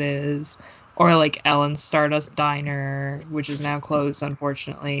disgusting it is. Or like Ellen's Stardust Diner, which is now closed,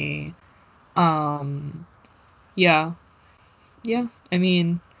 unfortunately. Yeah. Yeah. I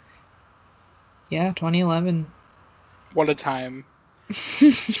mean, yeah, 2011. What a time.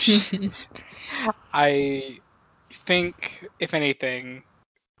 I think, if anything,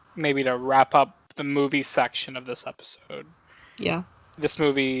 maybe to wrap up the movie section of this episode, Yeah. this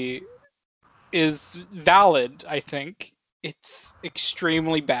movie is valid, I think. It's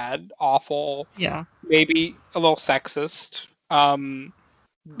extremely bad, awful, Yeah. maybe a little sexist. But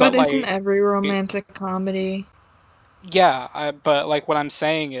But isn't like, every romantic comedy? yeah, but like what I'm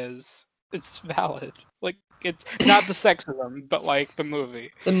saying is it's valid. Like it's not the sexism, but like the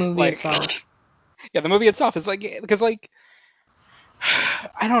movie. The movie Like itself. yeah, the movie itself is like because like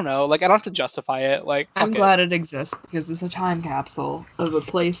I don't know, like I don't have to justify it. Like I'm fuck it. glad it exists because it's a time capsule of a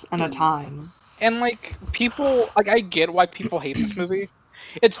place and a time. And like people like I get why people hate this movie.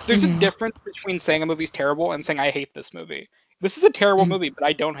 There's a Mhm. difference between saying a movie's terrible and saying I hate this movie. This is a terrible Mhm. movie, but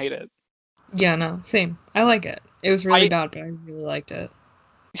I don't hate it. Yeah, no, same. I like it. It was really I bad, but I really liked it.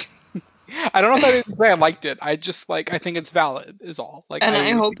 I don't know if I would say I liked it. I just like I think it's valid is all. Like And I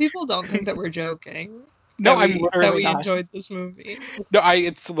I hope people don't think that we're joking. no, I'm That literally we not. enjoyed this movie. No,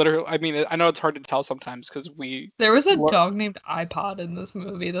 it's literally. I mean, I know it's hard to tell sometimes because we. There was a dog named iPod in this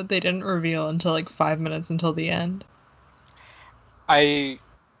movie that they didn't reveal until like 5 minutes until the end. I,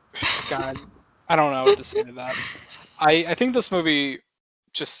 God, I don't know what to say to that. I think this movie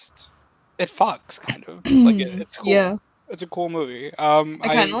just it fucks kind of like it's cool. Yeah. It's a cool movie. I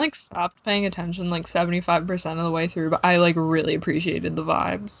kind of like stopped paying attention like 75% of the way through, but I like really appreciated the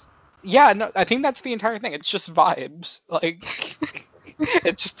vibes. Yeah, no, I think that's the entire thing. It's just vibes. Like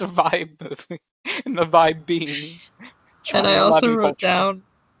it's just a vibe movie, and the vibe being And I also 2011 wrote culture. down,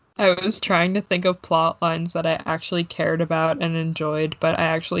 I was trying to think of plot lines that I actually cared about and enjoyed, but I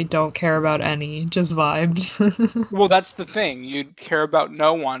actually don't care about any, just vibes. Well, that's the thing. You care about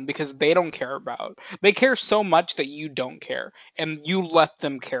no one because they don't care about. They care so much that you don't care, and you let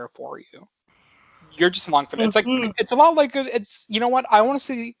them care for you. You're just along for it. It's like it's a lot like it's. You know what? I want to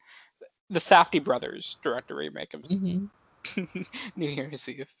see the Safdie brothers direct a remake of Mhm. New Year's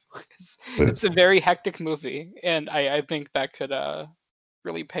Eve. It's a very hectic movie, and I think that could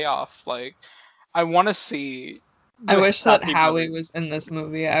really pay off. Like I want to see I the wish that Safdie Howie brothers. was in this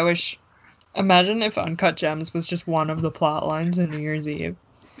movie. Imagine if Uncut Gems was just one of the plot lines in New Year's Eve.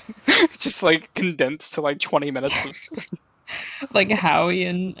 Just like condensed to like 20 minutes of Like Howie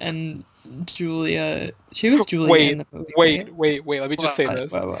and Julia. She was Julia in wait, the movie, right? wait. Let me just say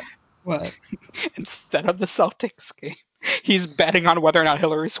this. What? Instead of the Celtics game, he's betting on whether or not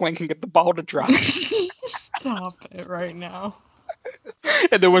Hillary Swank can get the ball to drop. Stop it right now.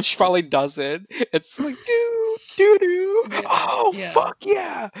 And then when she finally does it, it's like doo. Yeah, Oh yeah. fuck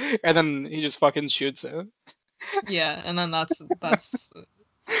yeah! And then he just fucking shoots it. Yeah, and then that's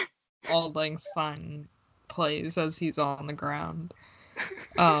Alding Stein plays as he's on the ground.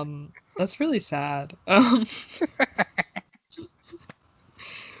 That's really sad.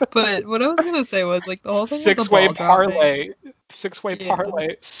 But what I was gonna say was like the whole thing with the Six-way ball dropping. parlay. Six-way Yeah.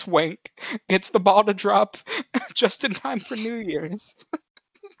 parlay. Swank gets the ball to drop just in time for New Year's.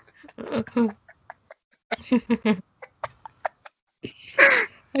 I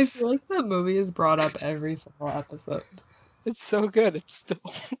feel like that movie is brought up every single episode. It's so good. It's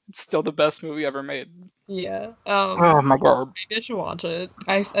still the best movie ever made. Yeah. Oh my god. Maybe I should watch it.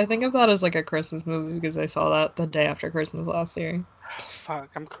 I think of that as like a Christmas movie because I saw that the day after Christmas last year.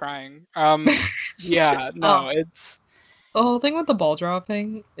 Fuck, I'm crying. Yeah, no, it's The whole thing with the ball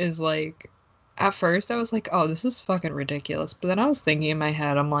dropping is like, at first I was like, oh, this is fucking ridiculous. But then I was thinking in my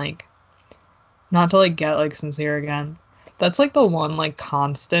head, I'm like, not to like get like sincere again. That's like the one like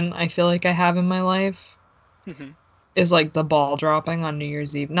constant I feel like I have in my life is like the ball dropping on New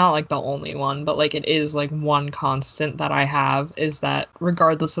Year's Eve. Not like the only one, but like it is like one constant that I have is that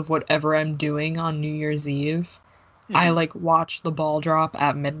regardless of whatever I'm doing on New Year's Eve, I like watch the ball drop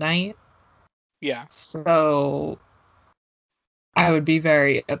at midnight. Yeah. So I would be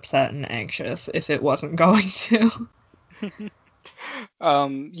very upset and anxious if it wasn't going to.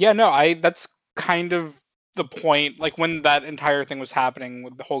 Yeah, no, that's kind of the point. Like when that entire thing was happening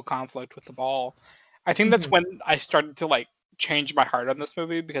with the whole conflict with the ball, I think that's when I started to like change my heart on this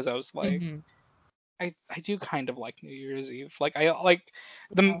movie because I was like, I do kind of like New Year's Eve. Like I like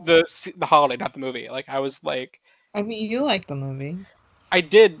the holiday, not the movie. Like I was like, I mean, you like the movie. I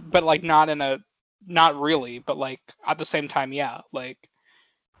did, but like not really, but like at the same time, yeah. Like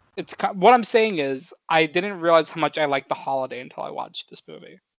it's what I'm saying is I didn't realize how much I liked the holiday until I watched this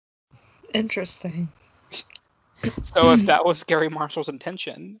movie. Interesting. So if that was Garry Marshall's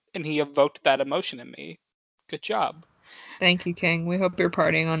intention and he evoked that emotion in me, good job. Thank you, King. We hope you're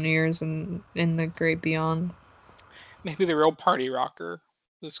partying on New Year's and in the great beyond. Maybe the real party rocker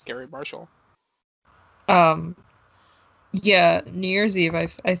is Garry Marshall. Um, yeah, New Year's Eve. I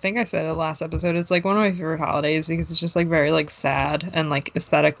think I said it last episode. It's like one of my favorite holidays because it's just like very like sad and like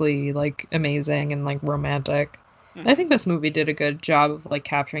aesthetically like amazing and like romantic. Mhm. I think this movie did a good job of like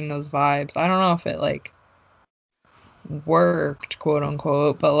capturing those vibes. I don't know if it like worked, quote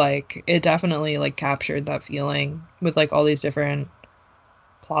unquote, but like it definitely like captured that feeling with like all these different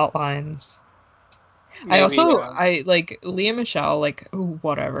plot lines. Maybe. I like Leah Michelle, like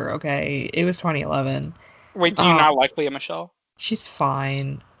whatever, okay. It was 2011. Wait, do you Um not like Leah Michelle? she's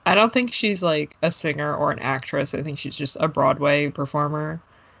fine. I don't think she's like a singer or an actress. I think she's just a Broadway performer.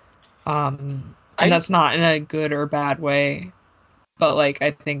 And I that's not in a good or bad way. But like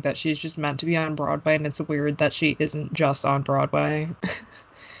I think that she's just meant to be on Broadway and it's weird that she isn't just on Broadway.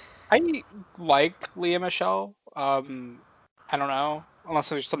 I like Leah Michelle. I don't know, unless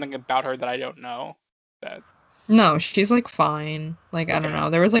there's something about her that I don't know. That No, she's like fine. Like I don't okay. know.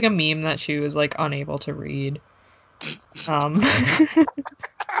 There was like a meme that she was like unable to read. Um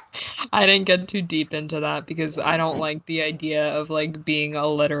I didn't get too deep into that because I don't like the idea of like being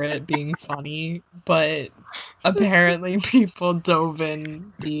illiterate being funny, but apparently people dove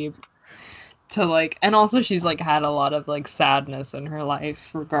in deep to like, and also she's like had a lot of like sadness in her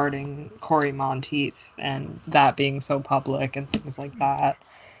life regarding Corey Monteith and that being so public and things like that.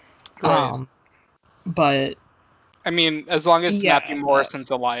 Right. Um but I mean, as long as Matthew yeah, Morrison's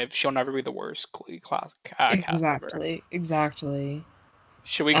alive, she'll never be the worst class cast ever. exactly.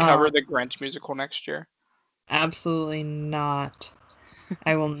 Should we cover Um the Grinch musical next year? Absolutely not.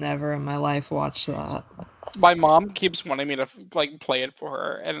 I will never in my life watch that. My mom keeps wanting me to like play it for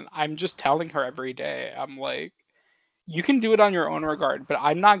her, and I'm just telling her every day. I'm like, you can do it on your own regard, but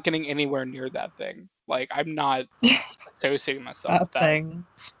I'm not getting anywhere near that thing. Like, I'm not associating myself with That that. thing.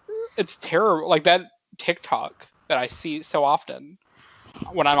 It's terrible. Like that TikTok that I see so often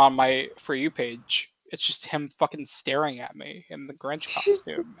when I'm on my For You page. It's just him fucking staring at me in the Grinch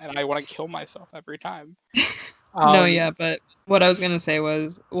costume, and I want to kill myself every time. No, Um, yeah, but what I was gonna say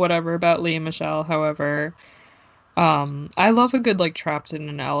was whatever about Leah Michelle, however, I love a good like trapped in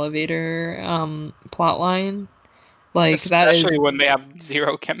an elevator plot line. Like that is especially when they have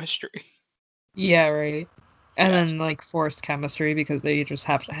zero chemistry. yeah, right. And Yeah, then like forced chemistry because they just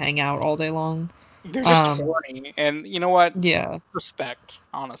have to hang out all day long. they're just Um horny, and you know what? yeah, Respect,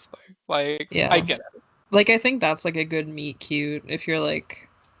 honestly. Like, I yeah. get it. Like I think that's like a good meet cute if you're like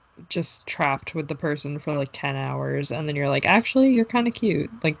just trapped with the person for like 10 hours and then you're like actually you're kind of cute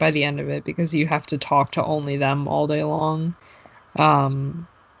like by the end of it because you have to talk to only them all day long. um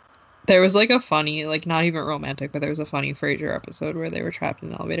there was like a funny like not even romantic but there was a funny Frasier episode where they were trapped in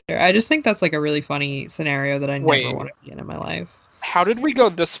an elevator. I just think that's like a really funny scenario that I never Wait, want to be in my life. how did we go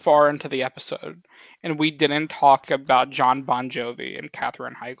this far into the episode and we didn't talk about John Bon Jovi and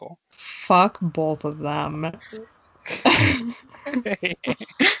Katherine Heigl? Fuck both of them.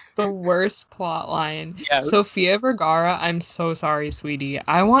 The worst plot line. Yes. Sofia Vergara, I'm so sorry, sweetie.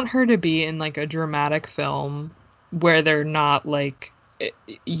 I want her to be in like a dramatic film where they're not like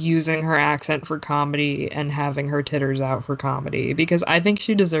using her accent for comedy and having her titters out for comedy because I think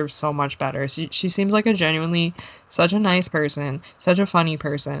she deserves so much better. She seems like a genuinely such a nice person, such a funny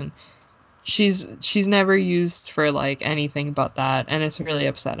person. She's never used for like anything but that, and it's really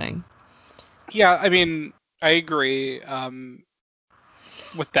upsetting. Yeah, I mean, I agree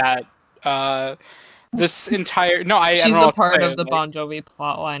with that. Uh, this entire no, I don't She's know a what to part say. of the Like, Bon Jovi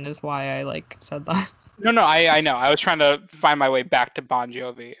plotline is why I like said that. no, I know. I was trying to find my way back to Bon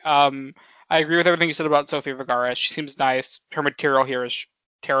Jovi. I agree with everything you said about Sofia Vergara. She seems nice. Her material here is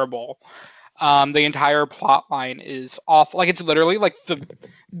terrible. The entire plot line is awful. Like, it's literally like the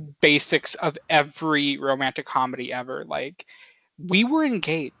basics of every romantic comedy ever. Like, we were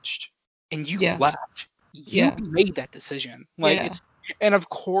engaged and you Yeah. left. You Yeah. made that decision. Like, Yeah. it's and of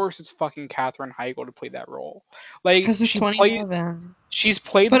course it's fucking Katherine Heigl to play that role. Like, Because it's 2011. she's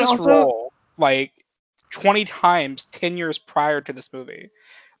played But this also, role like 20 times 10 years prior to this movie.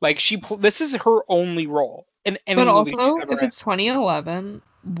 Like, this is her only role in but any movie she's also, ever if in. it's 2011,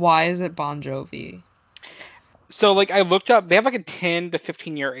 why is it Bon Jovi? So, like, I looked up, they have like a 10 to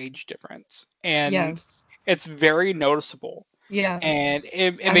 15-year age difference, and Yes. it's very noticeable. Yes. And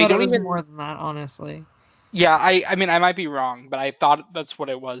I they thought it don't was even. more than that, honestly. Yeah, I mean, I might be wrong, but I thought that's what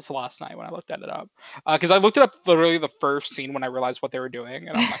it was last night when I looked at it up. Because I looked it up literally the first scene when I realized what they were doing,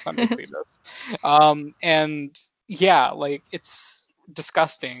 and I'm like, let me read this. And yeah, like, it's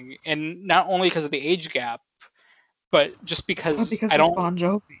disgusting, and not only because of the age gap, but just because because I it's don't. Bon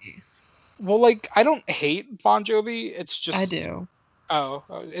Jovi. Well, like I don't hate Bon Jovi. It's just I do. Oh,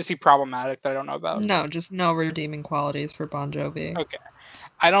 is he problematic that I don't know about? No, just no redeeming qualities for Bon Jovi. Okay,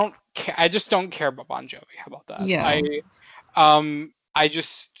 I just don't care about Bon Jovi. How about that? Yeah. I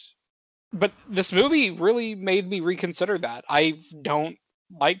just. But this movie really made me reconsider that. I don't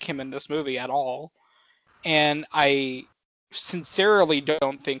like him in this movie at all, and I sincerely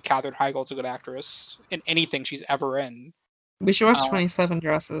don't think Katherine Heigl's a good actress in anything she's ever in. We should watch Uh, 27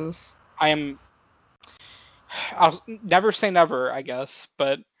 Dresses. I'll never say never, I guess,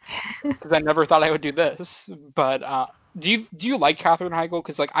 but because I never thought I would do this. But do you like Katherine Heigl?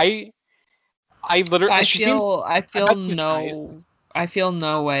 Because like I literally she seems I I feel bet she's nice. no I feel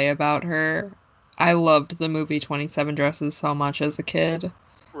no way about her. I loved the movie 27 Dresses so much as a kid.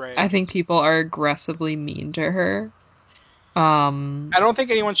 Right. I think people are aggressively mean to her. I don't think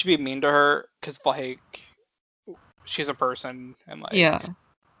anyone should be mean to her because like she's a person and like Yeah.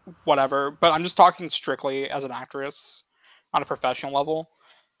 whatever. But I'm just talking strictly as an actress on a professional level.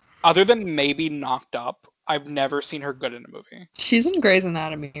 Other than maybe Knocked Up, I've never seen her good in a movie. She's in Grey's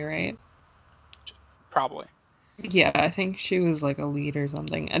Anatomy, right? Probably. Yeah, I think she was like a lead or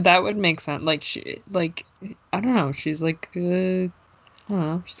something. And that would make sense. Like I don't know, she's like I don't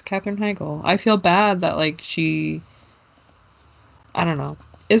know, she's Katherine Heigl. I feel bad that like I don't know.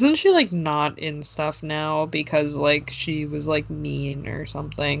 Isn't she like not in stuff now because like she was like mean or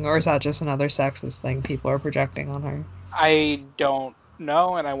something? Or is that just another sexist thing people are projecting on her? I don't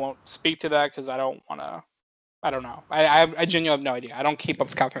know, and I won't speak to that because I don't want to. I don't know. I genuinely have no idea. I don't keep up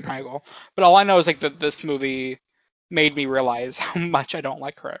with Katherine Heigl, but all I know is like that this movie made me realize how much I don't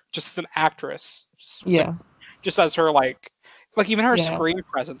like her, just as an actress. Yeah. Just as her like even her Yeah. screen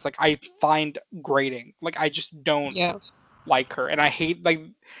presence, like I find grating. Like I just don't Yeah. like her, and I hate like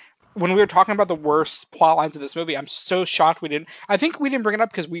when we were talking about the worst plot lines of this movie. I'm so shocked we didn't. I think we didn't bring it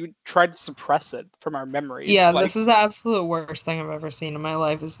up because we tried to suppress it from our memories. Yeah, like, this is the absolute worst thing I've ever seen in my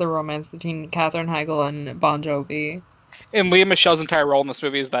life is the romance between Katherine Heigl and Bon Jovi. And Leah Michelle's entire role in this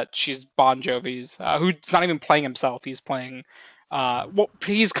movie is that she's Bon Jovi's, who's not even playing himself. He's playing, well,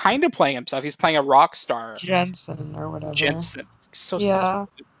 he's kind of playing himself. He's playing a rock star. Jensen or whatever. Jensen. So yeah.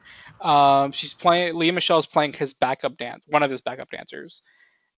 She's playing. Leah Michelle's playing his one of his backup dancers,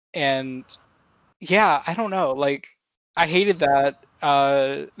 and yeah, I don't know. Like, I hated that.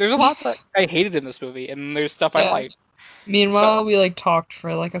 There's a lot that I hated in this movie, and there's stuff I liked. Meanwhile, we like talked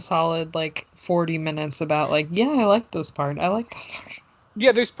for like a solid like 40 minutes about like, yeah, I like this part. I like this part.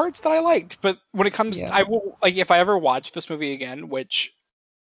 Yeah, there's parts that I liked, but when it comes, I will like if I ever watch this movie again, which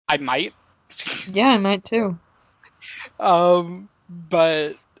I might. Yeah, I might too.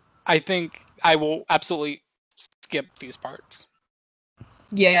 But I think I will absolutely skip these parts.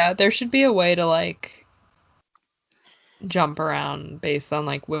 Yeah, there should be a way to like jump around based on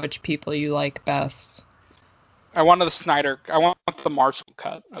like which people you like best. I want the Marshall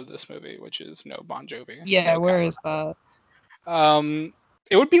cut of this movie, which is no Bon Jovi. Yeah, where is that?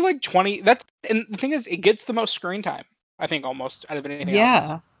 It would be like 20. And the thing is, it gets the most screen time, I think, almost out of anything else.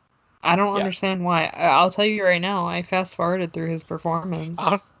 Yeah. I don't understand why. I'll tell you right now, I fast forwarded through his performance.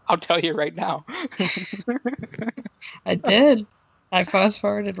 I'll tell you right now. I did. I fast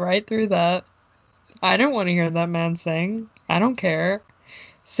forwarded right through that. I don't want to hear that man sing. I don't care.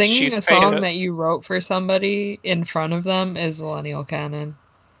 Singing a song that you wrote for somebody in front of them is millennial canon.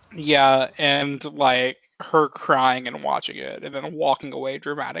 Yeah, and like her crying and watching it and then walking away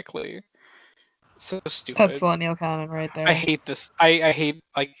dramatically. So stupid. That's millennial canon right there. I hate this. I hate,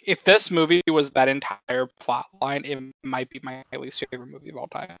 like, if this movie was that entire plot line, it might be my least favorite movie of all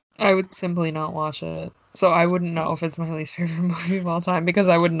time. I would simply not watch it. So I wouldn't know if it's my least favorite movie of all time, because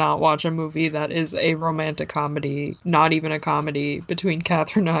I would not watch a movie that is a romantic comedy, not even a comedy, between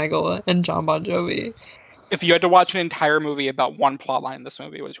Katherine Heigl and Jon Bon Jovi. If you had to watch an entire movie about one plot line in this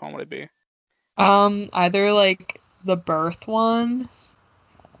movie, which one would it be? Either, like, the birth one,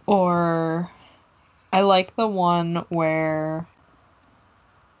 or I like the one where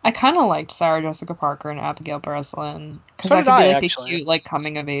I kind of liked Sarah Jessica Parker and Abigail Breslin, because that could be like a cute, like,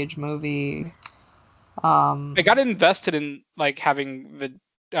 coming of age movie. I got invested in like having the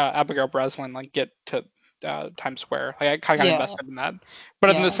Abigail Breslin like get to Times Square. Like I kind of got invested in that,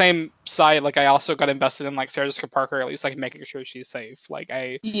 but on the same side, like I also got invested in like Sarah Jessica Parker, at least like making sure she's safe. Like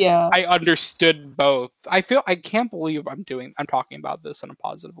I understood both. I can't believe I'm talking about this in a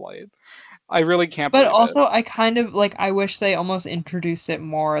positive light. I really can't. But also, I kind of like. I wish they almost introduced it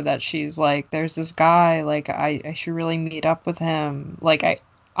more. That she's like, there's this guy. Like, I should really meet up with him. Like,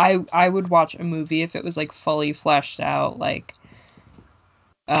 I would watch a movie if it was like fully fleshed out. Like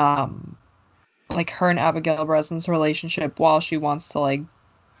like her and Abigail Breslin's relationship while she wants to like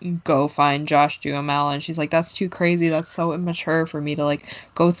go find Josh Duhamel, and she's like, that's too crazy, that's so immature for me to like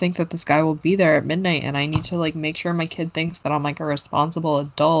go think that this guy will be there at midnight, and I need to like make sure my kid thinks that I'm like a responsible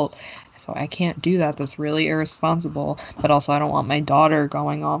adult, so I can't do that. That's really irresponsible, but also I don't want my daughter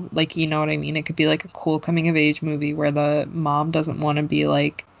going on, like, you know what I mean? It could be like a cool coming of age movie where the mom doesn't want to be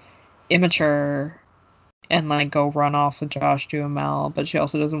like immature and like go run off with Josh Duhamel, but she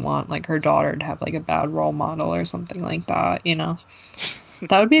also doesn't want like her daughter to have like a bad role model or something like that, you know?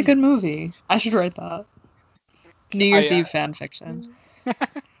 That would be a good movie. I should write that. New Year's Eve fan fiction.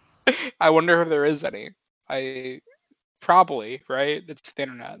 I wonder if there is any. I probably, right? It's the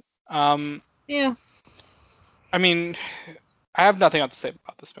internet. Yeah. I mean, I have nothing else to say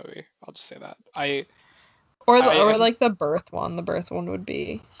about this movie. I'll just say that. Or like the birth one. The birth one would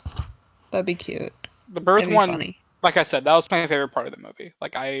be, that'd be cute. The birth one, funny. Like I said, that was my favorite part of the movie.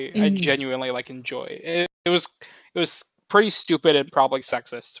 Like I genuinely like enjoy it. It was pretty stupid and probably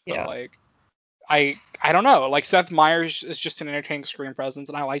sexist, but like I don't know. Like Seth Meyers is just an entertaining screen presence,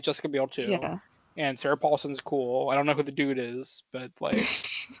 and I like Jessica Biel too. Yeah. And Sarah Paulson's cool. I don't know who the dude is, but like,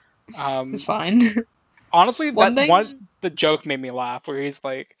 it's fine. Honestly, the joke made me laugh. Where he's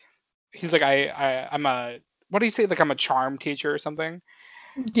like, I'm a, what do you say? Like I'm a charm teacher or something.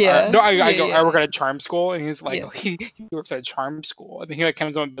 Yeah. No, I work at a charm school, and he's like, he works at a charm school, and then he like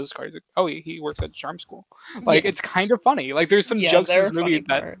comes on with business card. He's like, oh, he works at a charm school. Like it's kind of funny. Like there's some jokes in this movie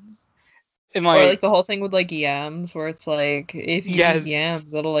that, and like, or like the whole thing with like yams, where it's like if you eat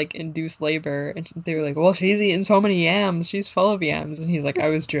yams, it'll like induce labor, and they were like, well, she's eating so many yams, she's full of yams, and he's like,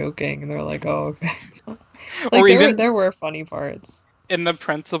 I was joking, and they're like, oh, okay. Like there were funny parts. In the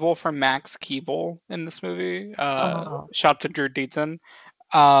principal from Max Keeble in this movie, shout out to Drew Deaton.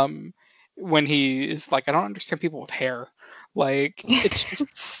 When he is like, I don't understand people with hair. Like, it's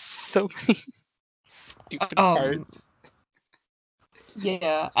just so many stupid parts.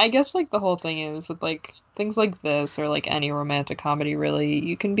 Yeah, I guess like the whole thing is with like things like this or like any romantic comedy, really,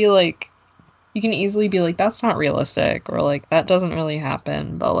 you can easily be like, that's not realistic, or like that doesn't really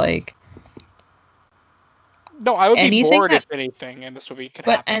happen, but like, no, I would be bored if anything in this movie could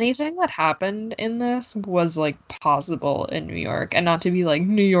happen. But anything that happened in this was, like, possible in New York. And not to be like,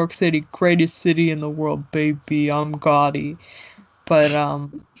 New York City, greatest city in the world, baby, I'm Gotti. But,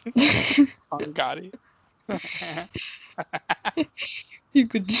 I'm Gotti. You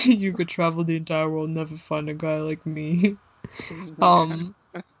could travel the entire world, never find a guy like me. But,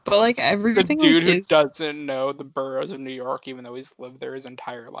 like, everything the dude who doesn't know the boroughs of New York, even though he's lived there his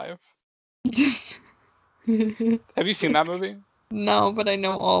entire life. Have you seen that movie? No, but I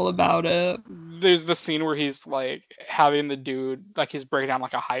know all about it. There's the scene where he's like having the dude, like he's breaking down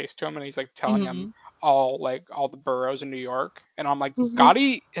like a heist to him, and he's like telling him all the boroughs in New York, and I'm like,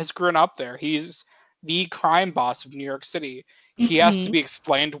 Gotti has grown up there. He's the crime boss of New York City. He has to be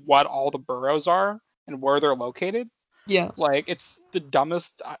explained what all the boroughs are and where they're located. Yeah, like it's the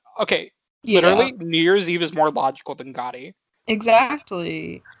dumbest. Okay, literally, New Year's Eve is more logical than Gotti.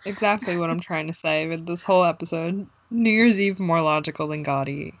 Exactly what I'm trying to say with this whole episode. New Year's Eve more logical than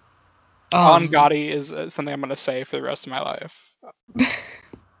Gotti. On Gotti is something I'm going to say for the rest of my life.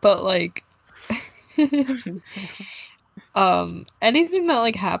 But like, anything that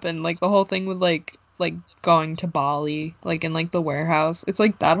like happened, like the whole thing with like going to Bali, like in like the warehouse. It's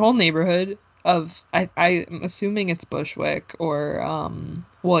like that whole neighborhood of I'm assuming it's Bushwick or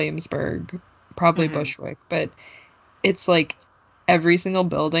Williamsburg, probably Bushwick, but it's like every single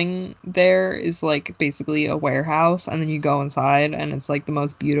building there is like basically a warehouse, and then you go inside and it's like the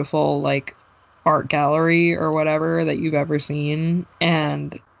most beautiful like art gallery or whatever that you've ever seen,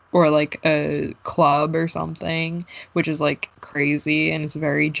 and or like a club or something, which is like crazy and it's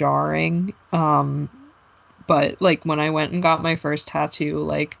very jarring. But like when I went and got my first tattoo,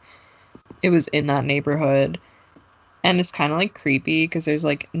 like it was in that neighborhood. And it's kind of, like, creepy because there's,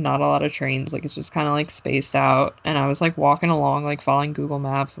 like, not a lot of trains. Like, it's just kind of, like, spaced out. And I was, like, walking along, like, following Google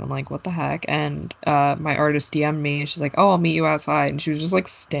Maps. And I'm like, what the heck? And my artist DM'd me. And she's like, oh, I'll meet you outside. And she was just, like,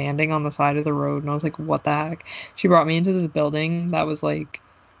 standing on the side of the road. And I was like, what the heck? She brought me into this building that was, like,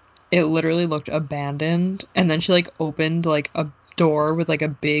 it literally looked abandoned. And then she, like, opened, like, a door with, like, a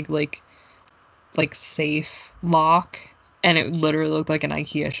big, like safe lock. And it literally looked like an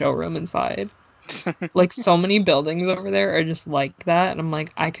IKEA showroom inside. Like, so many buildings over there are just like that, and I'm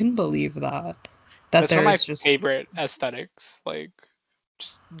like, I couldn't believe that. That's one of my favorite aesthetics, like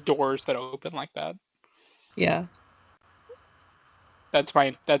just doors that open like that. Yeah, that's all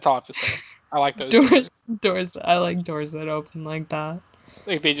I have to say. I like those doors. I like doors that open like that.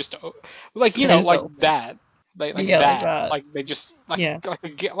 Like they just like, you know, like open. That like Yeah, like that. that. Like they just like Yeah.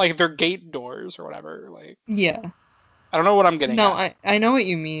 like they're gate doors or whatever. Like Yeah. I don't know what I'm getting No, at. I know what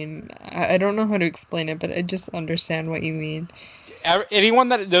you mean. I don't know how to explain it, but I just understand what you mean. Anyone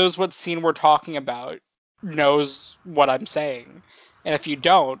that knows what scene we're talking about knows what I'm saying, and if you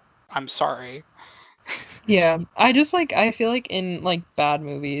don't, I'm sorry. Yeah, I just like I feel like in like bad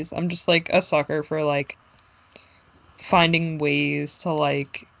movies, I'm just like a sucker for like finding ways to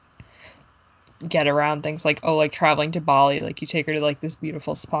like get around things like oh like traveling to Bali, like you take her to like this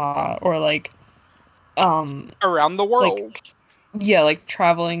beautiful spot or um Around the like world. yeah, like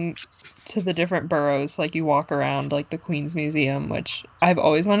traveling to the different boroughs, like you walk around like the Queen's Museum, which I've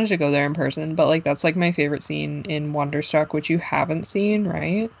always wanted to go there in person, but like that's like my favorite scene in Wonderstruck, which you haven't seen,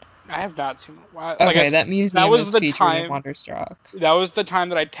 right? I have not seen. Like Okay, that that museum was is the featured in time. Wonderstruck. That was the time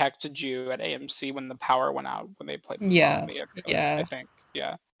that I texted you at AMC when the power went out when they played Yeah, Mamma Mia. I yeah, think.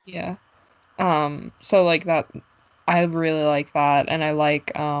 Yeah. yeah. So like that, I really like that, and I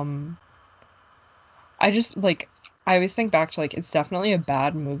like, I just like, I always think back to like, it's definitely a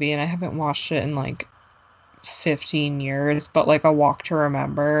bad movie, and I haven't watched it in like 15 years, but like A Walk to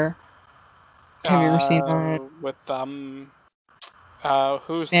Remember. Have you ever seen that? With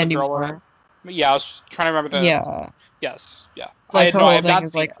who's the Mandy girl in it? Moore. Yeah, I was trying to remember the. Yeah. Yes, yeah. Like her I whole have thing not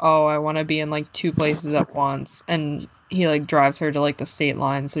is seen like, it. oh, I want to be in like two places at once, and he like drives her to like the state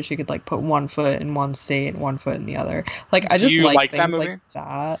line so she could like put one foot in one state and one foot in the other. Like I Do just you like like that things like movie?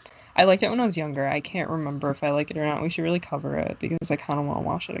 that. I liked it when I was younger. I can't remember if I like it or not. We should really cover it because I kind of want to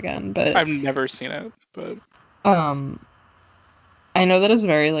watch it again. But I've never seen it, but um, I know that it's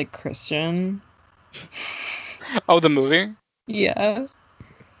very like Christian. oh, the movie. Yeah.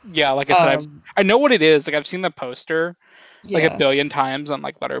 Yeah, like I said, Um. I know what it is. Like I've seen the poster like a Yeah. billion times on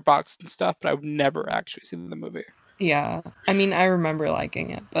like Letterboxd and stuff, but I've never actually seen the movie. Yeah. I mean, I remember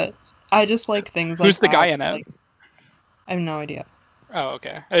liking it, but I just like things Who's like the guy that. in It's it? like I have no idea. Oh,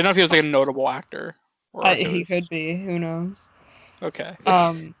 okay. I didn't know if he was like a notable actor or if it He could was be. Who knows? okay.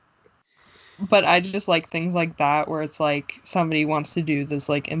 Um, but I just like things like that where it's like somebody wants to do this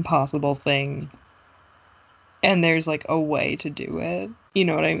like impossible thing and there's like a way to do it. You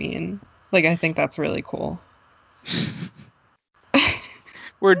know what I mean? Like I think that's really cool.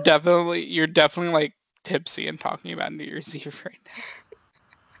 You're definitely like tipsy and talking about New Year's Eve right now.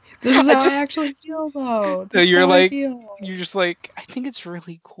 This is I how I just actually feel though. This is you're how I like feel. you're just like I think it's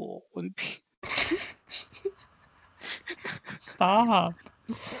really cool when Stop.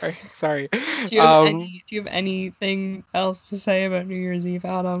 sorry. Do you have anything else to say about New Year's Eve,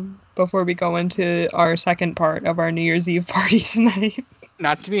 Adam, before we go into our second part of our New Year's Eve party tonight?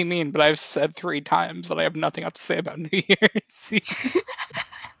 Not to be mean, but I've said 3 times that I have nothing else to say about New Year's Eve.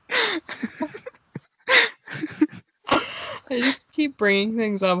 I just keep bringing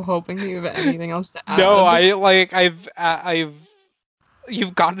things up, hoping you have anything else to add. No,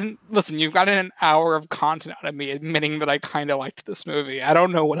 you've gotten an hour of content out of me admitting that I kind of liked this movie. I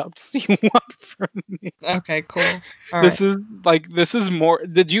don't know what else you want from me. Okay, cool. All This right. this is more.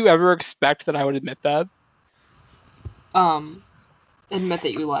 Did you ever expect that I would admit that? Admit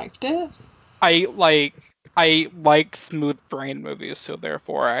that you liked it? I like smooth brain movies, so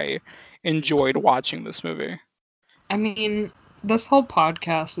therefore I enjoyed watching this movie. I mean, this whole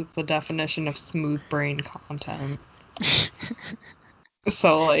podcast is the definition of smooth brain content.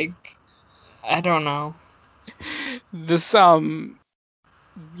 So, like, I don't know. This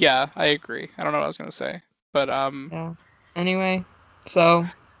yeah, I agree. I don't know what I was gonna say, but Yeah. Anyway, so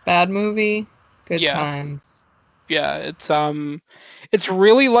bad movie, good yeah. times. Yeah, it's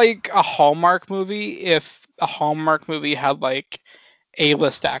really like a Hallmark movie if a Hallmark movie had like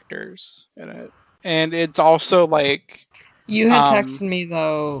A-list actors in it. And it's also like You had texted me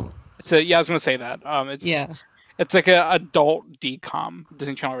though. so yeah, I was gonna say that. Yeah, It's like a adult DCOM,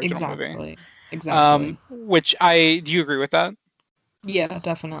 Disney Channel original movie. exactly. Which do you agree with that? Yeah,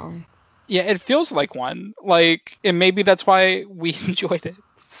 definitely. Yeah, it feels like one. Like, and maybe that's why we enjoyed it.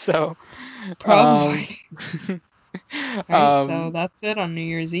 So, Probably. Right, so um, that's it on New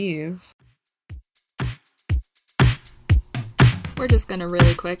Year's Eve. We're just gonna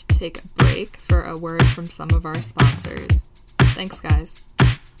really quick take a break for a word from some of our sponsors. Thanks, guys.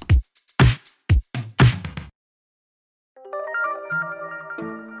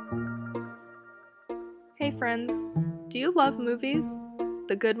 Hey friends, do you love movies?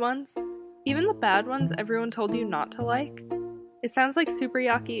 The good ones? Even the bad ones everyone told you not to like? It sounds like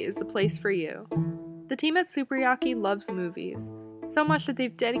Superyaki is the place for you. The team at Superyaki loves movies, so much that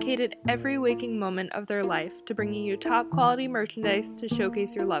they've dedicated every waking moment of their life to bringing you top quality merchandise to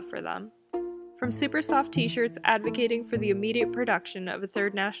showcase your love for them. From super soft t-shirts advocating for the immediate production of a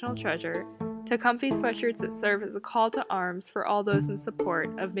third national treasure, to comfy sweatshirts that serve as a call to arms for all those in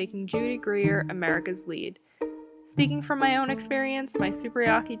support of making Judy Greer America's lead. Speaking from my own experience, my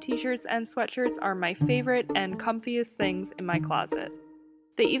Superyaki t-shirts and sweatshirts are my favorite and comfiest things in my closet.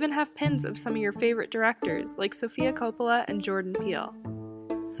 They even have pins of some of your favorite directors, like Sofia Coppola and Jordan Peele.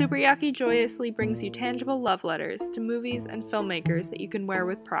 Superyaki joyously brings you tangible love letters to movies and filmmakers that you can wear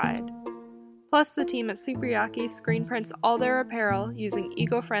with pride. Plus, the team at Superyaki screen prints all their apparel using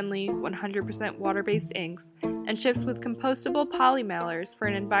eco-friendly, 100% water-based inks and ships with compostable poly mailers for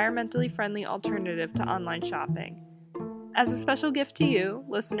an environmentally friendly alternative to online shopping. As a special gift to you,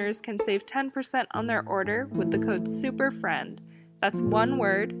 listeners can save 10% on their order with the code SUPERFRIEND. That's one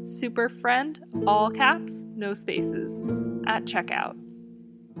word, SUPERFRIEND, all caps, no spaces, at checkout.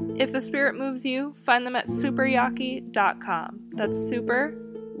 If the spirit moves you, find them at superyaki.com. That's super,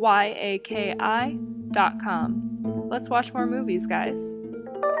 YAKI.com. Let's watch more movies, guys.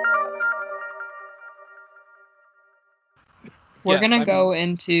 We're going to go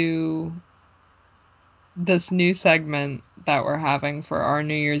into this new segment that we're having for our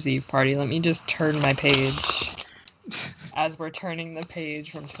New Year's Eve party. Let me just turn my page as we're turning the page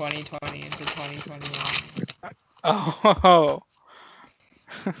from 2020 into 2021. Oh.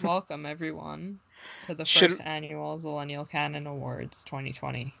 Welcome, everyone, to the first annual Zillennial Canon Awards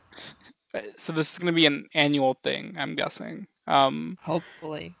 2020. So this is going to be an annual thing, I'm guessing.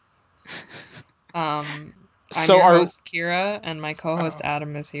 Hopefully. I'm your host, Kira, and my co-host,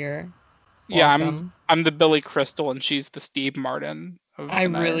 Adam, is here. Welcome. Yeah, I'm the Billy Crystal, and she's the Steve Martin. I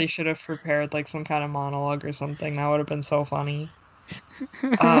really should have prepared like some kind of monologue or something. That would have been so funny.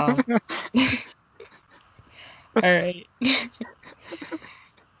 All right.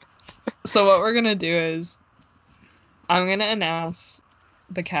 So what we're gonna do is I'm gonna announce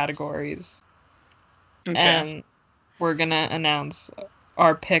the categories, and we're gonna announce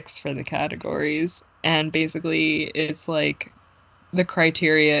our picks for the categories. And basically, it's like the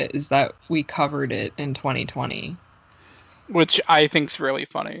criteria is that we covered it in 2020, which I think's really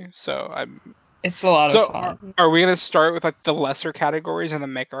funny. So it's a lot of fun. Are we gonna start with like the lesser categories and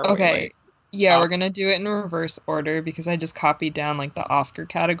then make our way? Like, yeah, we're gonna do it in reverse order because I just copied down like the Oscar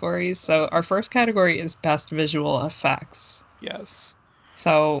categories. So our first category is Best Visual Effects. Yes.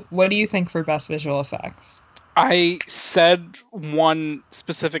 So what do you think for Best Visual Effects? I said one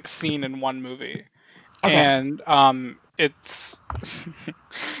specific scene in one movie. Okay. And it's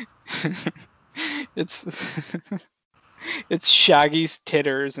it's Shaggy's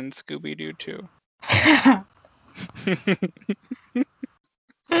titters in Scooby-Doo 2.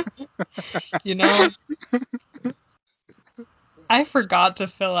 You know, I forgot to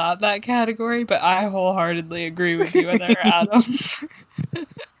fill out that category, but I wholeheartedly agree with you there, Adam.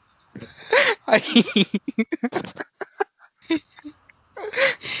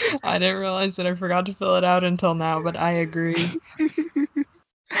 I didn't realize that I forgot to fill it out until now, but I agree.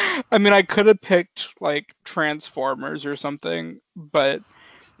 I mean, I could have picked like Transformers or something, but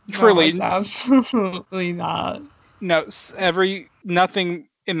truly, it's absolutely not. No, nothing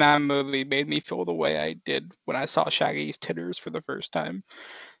in that movie made me feel the way I did when I saw Shaggy's titters for the first time.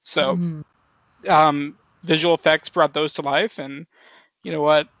 So, visual effects brought those to life, and you know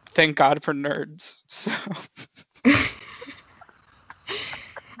what? Thank God for nerds. So.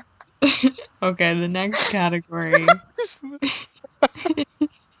 Okay, the next category.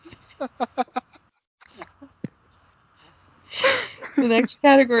 The next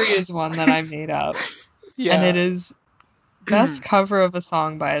category is one that I made up. Yeah. And it is Best Cover of a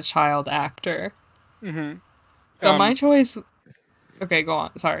Song by a Child Actor. Mm-hmm. So my choice... Okay, go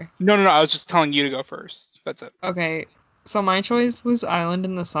on. Sorry. No. I was just telling you to go first. That's it. Okay. So my choice was Island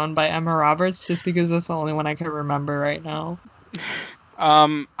in the Sun by Emma Roberts, just because that's the only one I can remember right now.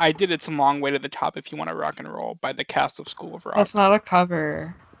 I did It's a Long Way to the Top If You Want to Rock and Roll by the cast of School of Rock. That's not a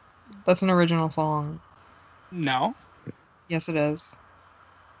cover. That's an original song. No? Yes, it is.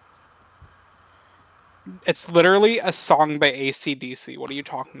 It's literally a song by AC/DC. What are you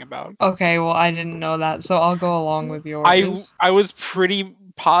talking about? Okay, well, I didn't know that, so I'll go along with yours. I was pretty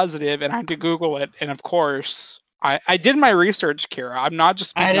positive, and I had to Google it, and of course, I did my research, Kira. I'm not just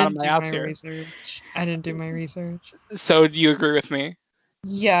speaking out of my ass here. I didn't do my research. So, do you agree with me?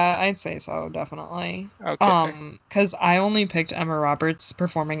 Yeah, I'd say so, definitely. Okay. Because I only picked Emma Roberts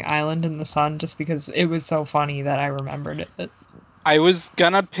performing Island in the Sun just because it was so funny that I remembered it. I was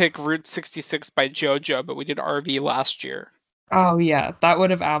gonna pick Route 66 by JoJo, but we did RV last year. Oh, yeah, that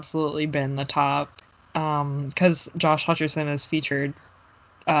would have absolutely been the top. Because Josh Hutcherson is featured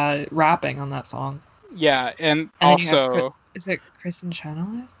rapping on that song. Yeah, and also... Is it Kristen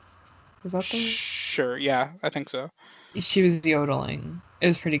Chenoweth? Is that the... Sure, yeah, I think so. She was yodeling. It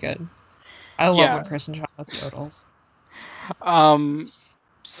was pretty good. I love Yeah. when Kristen Chenoweth yodels.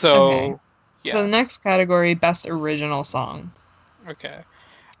 So Okay. yeah. So the next category, best original song. Okay.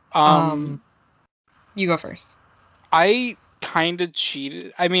 You go first. I kind of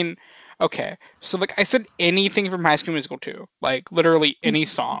cheated. I mean, okay. So like I said anything from High School Musical 2. Like literally any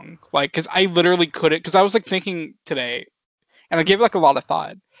song. Like cuz I literally couldn't cuz I was like thinking today and I gave it like a lot of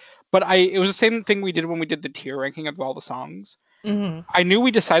thought. But it was the same thing we did when we did the tier ranking of all the songs. Mm-hmm. I knew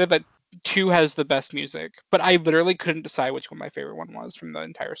we decided that 2 has the best music, but I literally couldn't decide which one my favorite one was from the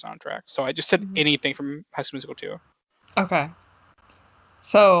entire soundtrack. So I just said anything from High School Musical 2. Okay.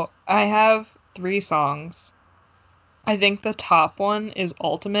 So I have 3 songs. I think the top one is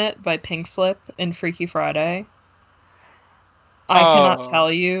Ultimate by Pink Slip and Freaky Friday. I cannot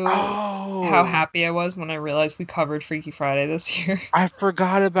tell you how happy I was when I realized we covered Freaky Friday this year. I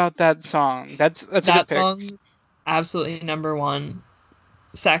forgot about that song. That's a good pick. That song, absolutely number 1.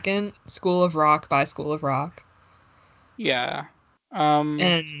 Second, School of Rock by School of Rock. Yeah.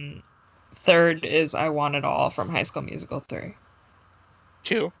 And third is I Want It All from High School Musical 3.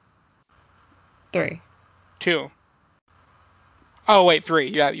 2. 3. 2. Oh wait, 3.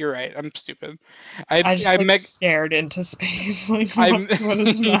 Yeah, you're right. I'm stupid. I just stared into space. Like, what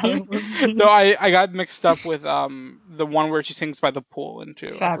is the matter with me? No, I got mixed up with the one where she sings by the pool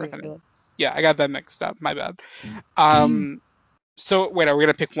into Fabulous. Yeah, I got that mixed up. My bad. So wait, are we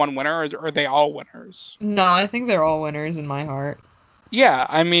gonna pick one winner, or are they all winners? No, I think they're all winners in my heart. Yeah,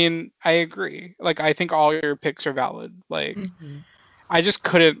 I mean, I agree. Like, I think all your picks are valid. Like, I just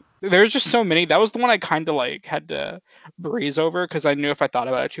couldn't. There's just so many. That was the one I kind of like had to breeze over because I knew if I thought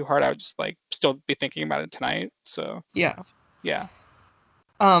about it too hard, I would just like still be thinking about it tonight. So yeah.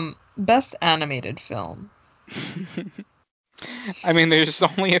 Best animated film. I mean, there's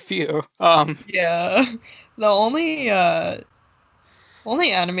only a few. Yeah, the only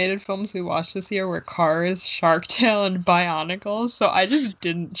animated films we watched this year were Cars, Shark Tale, and Bionicle. So I just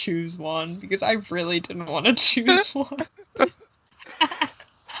didn't choose one because I really didn't want to choose one.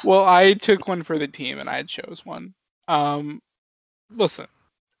 Well, I took one for the team and I chose one. Listen,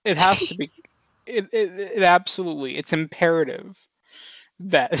 it has to be. It absolutely. It's imperative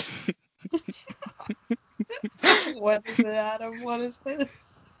that. What is it, Adam? What is it?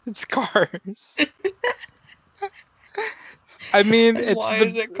 It's Cars. I mean, why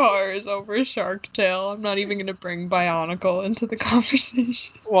is it Cars over Shark Tale? I'm not even going to bring Bionicle into the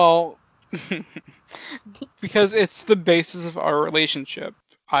conversation. Well, because it's the basis of our relationship.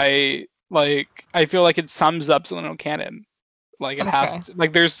 I feel like it sums up ZCANON. Like it has to,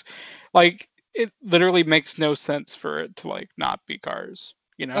 like there's like it literally makes no sense for it to like not be Cars,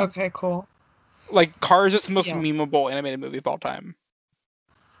 you know? Okay, cool. Like Cars is the most memeable animated movie of all time.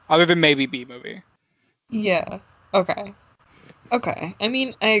 Other than maybe B-movie. Yeah. Okay. I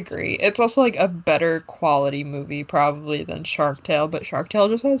mean, I agree. It's also like a better quality movie probably than Shark Tale, but Shark Tale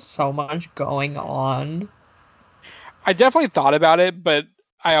just has so much going on. I definitely thought about it, but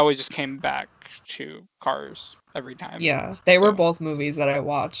I always just came back to Cars every time. Yeah, they were both movies that I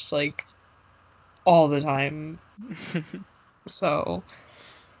watched like all the time. So,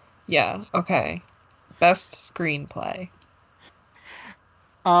 yeah, okay. Best screenplay.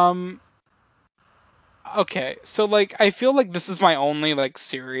 Okay, so like I feel like this is my only like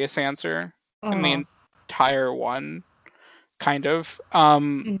serious answer in the entire one, kind of. I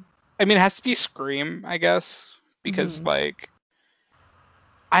mean, it has to be Scream, I guess, because like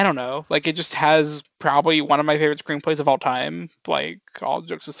I don't know, like it just has probably one of my favorite screenplays of all time, like all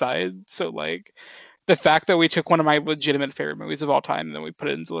jokes aside. So like the fact that we took one of my legitimate favorite movies of all time and then we put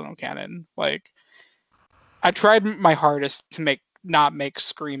it in ZCANON, like I tried my hardest to not make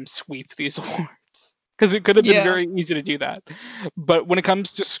Scream sweep these awards. Because it could have been very easy to do that. But when it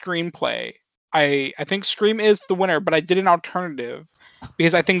comes to screenplay, I think Scream is the winner, but I did an alternative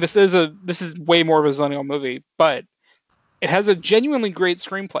because I think this is way more of a ZCANON movie, but it has a genuinely great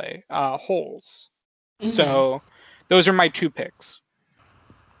screenplay, Holes. So those are my 2 picks.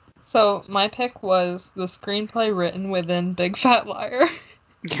 So my pick was the screenplay written within Big Fat Liar.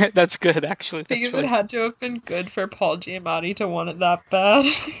 Yeah, that's good, actually. That's because it had to have been good for Paul Giamatti to want it that bad.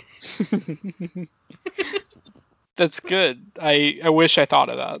 That's good. I wish I thought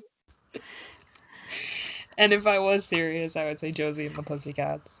of that. And if I was serious, I would say Josie and the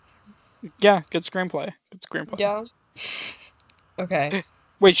Pussycats. Yeah, good screenplay. Yeah. Okay.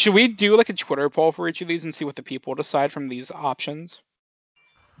 Wait, should we do like a Twitter poll for each of these and see what the people decide from these options?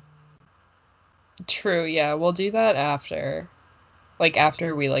 True, yeah. We'll do that after. Like,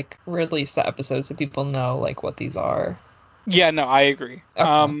 after we, like, release the episode so people know, like, what these are. Yeah, no, I agree.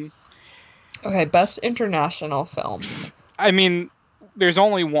 Okay, best international film. I mean, there's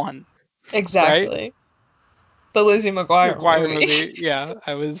only one. Exactly. Right? The Lizzie McGuire movie. Yeah,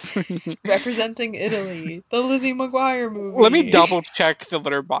 I was representing Italy. The Lizzie McGuire movie. Let me double check the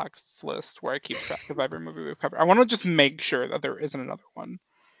Letterboxd list where I keep track of every movie we've covered. I want to just make sure that there isn't another one.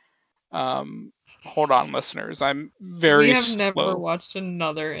 Hold on, listeners. I'm very We have slow. never watched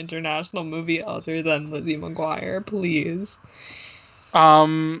another international movie other than Lizzie McGuire, please.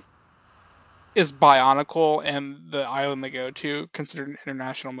 Is Bionicle and the island they go to considered an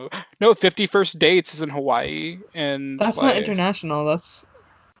international movie? No, 50 First Dates is in Hawaii, and that's not international. That's.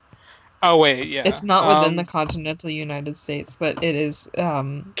 Oh wait, yeah. It's not within the continental United States, but it is.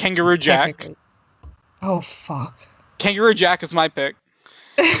 Kangaroo Jack. Oh fuck. Kangaroo Jack is my pick.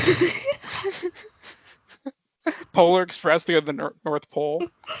 Polar Express, they go to the North Pole.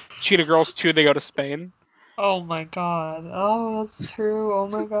 Cheetah Girls 2, they go to Spain. Oh my god. Oh, that's true. Oh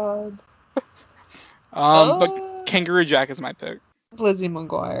my god. But Kangaroo Jack is my pick. Lizzie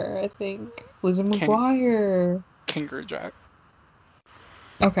McGuire, I think. Lizzie McGuire. Kangaroo Jack.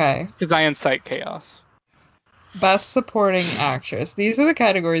 Okay. Because I incite chaos. Best Supporting Actress. These are the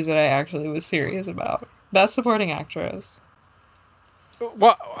categories that I actually was serious about. Best Supporting Actress.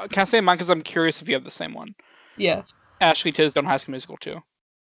 Well, can I say mine? Because I'm curious if you have the same one. Yeah. Ashley Tisdale in High School Musical 2.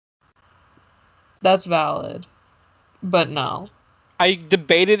 That's valid. But no. I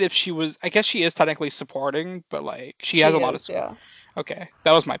debated if she was... I guess she is technically supporting, but like she has a lot of... Yeah. Okay,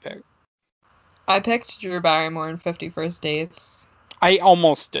 that was my pick. I picked Drew Barrymore in 50 First Dates. I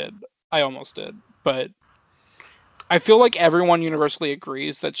almost did, but I feel like everyone universally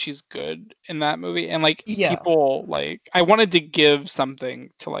agrees that she's good in that movie, and like people like I wanted to give something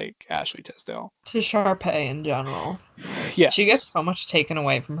to like Ashley Tisdale, to Sharpay in general. Yes, she gets so much taken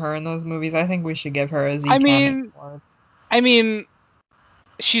away from her in those movies. I think we should give her a ZCANON award. I mean,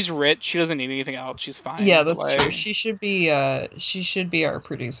 she's rich. She doesn't need anything else. She's fine. Yeah, that's true. She should be our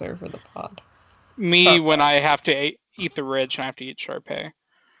producer for the pod. Me, Sharpay. When I have to eat the rich, and I have to eat Sharpay.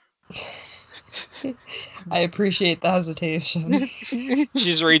 I appreciate the hesitation.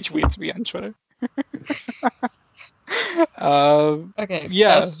 She's retweets me on Twitter. Okay.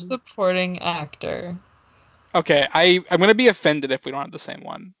 Yeah. Best Supporting Actor. Okay, I'm gonna be offended if we don't have the same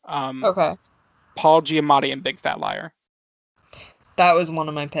one. Okay. Paul Giamatti in Big Fat Liar. That was one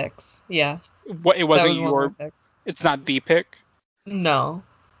of my picks. Yeah. What? It wasn't your. It's not the pick. No.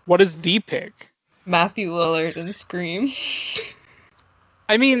 What is the pick? Matthew Lillard in Scream.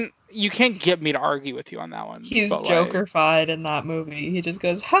 I mean, you can't get me to argue with you on that one. He's Joker-fied in that movie. He just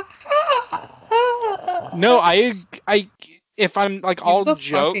goes, ha ha. No, if I'm like all joke. He's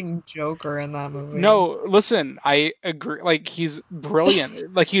the fucking Joker in that movie. No, listen, I agree. Like he's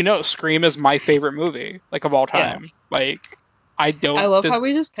brilliant. Like Scream is my favorite movie, like of all time. Yeah. Like I love how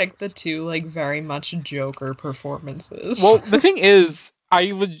we just picked the two like very much Joker performances. Well, the thing is.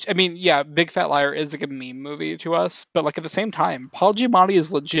 I mean, yeah, Big Fat Liar is like a meme movie to us, but like at the same time, Paul Giamatti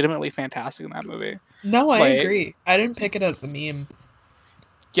is legitimately fantastic in that movie. No, I agree. I didn't pick it as a meme.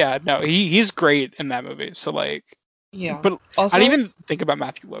 Yeah, no, he's great in that movie. So like, yeah. But also, I didn't even think about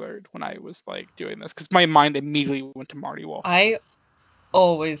Matthew Lillard when I was like doing this because my mind immediately went to Marty Wolf. I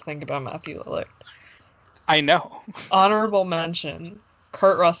always think about Matthew Lillard. I know. Honorable mention: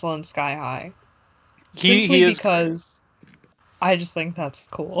 Kurt Russell in Sky High. He is because. I just think that's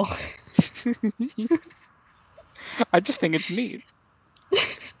cool. I just think it's neat.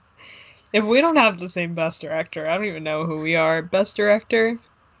 If we don't have the same Best Director, I don't even know who we are. Best Director?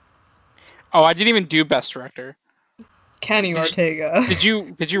 Oh, I didn't even do Best Director. Kenny Ortega. Did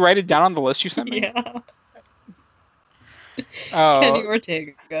you write it down on the list you sent me? Yeah. Kenny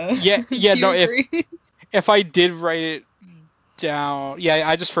Ortega. Yeah, no, if I did write it down, yeah,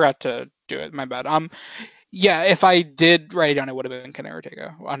 I just forgot to do it. My bad. Yeah, if I did write it down, it would have been Kenny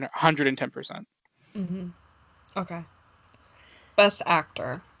Ortega, 110%. Mm-hmm. Okay. Best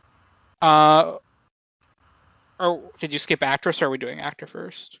Actor. Or did you skip actress, or are we doing actor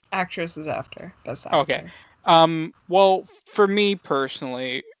first? Actress is after. Best Actor. Okay. Well, for me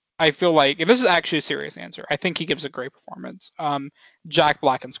personally, I feel like, if this is actually a serious answer, I think he gives a great performance. Jack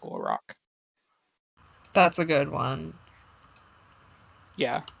Black in School of Rock. That's a good one.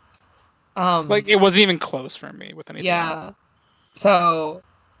 Yeah. Like, it wasn't even close for me with anything else. So,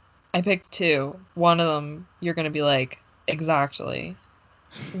 I picked two. One of them, you're going to be like, exactly.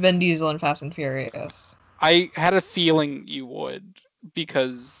 Vin Diesel in Fast and Furious. I had a feeling you would,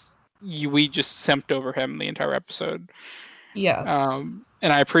 because we just simped over him the entire episode. Yes.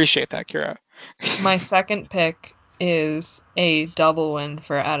 And I appreciate that, Kira. My second pick is a double win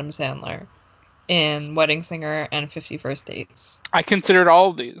for Adam Sandler in Wedding Singer and 50 First Dates. I considered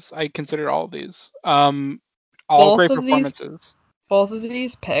all of these. All great performances. Both of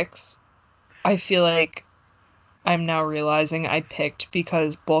these picks I feel like I'm now realizing I picked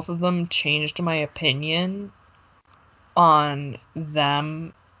because both of them changed my opinion on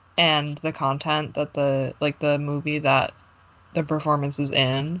them and the content that the movie that the performance is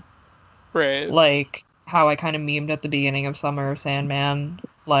in. Right. Like how I kind of memed at the beginning of Summer of Sandman,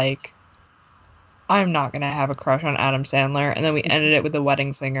 like I'm not gonna have a crush on Adam Sandler, and then we ended it with The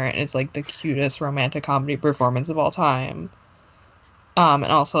Wedding Singer, and it's like the cutest romantic comedy performance of all time. And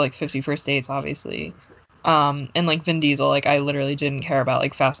also like 50 First Dates, obviously. And like Vin Diesel, like I literally didn't care about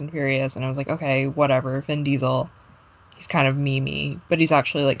like Fast and Furious, and I was like, okay, whatever, Vin Diesel, he's kind of memey, but he's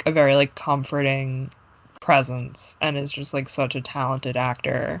actually like a very like comforting presence, and is just like such a talented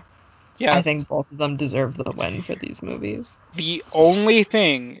actor. Yeah. I think both of them deserve the win for these movies. The only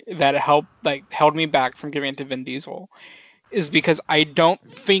thing that held me back from giving it to Vin Diesel is because I don't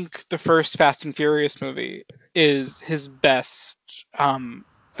think the first Fast and Furious movie is his best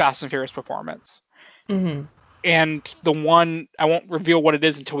Fast and Furious performance. Mm-hmm. And the one, I won't reveal what it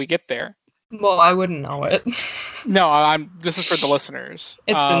is until we get there. Well, I wouldn't know it. No, this is for the listeners.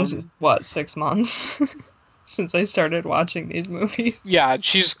 It's been, what, 6 months since I started watching these movies? Yeah,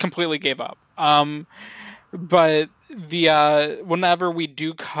 she's completely gave up. But the whenever we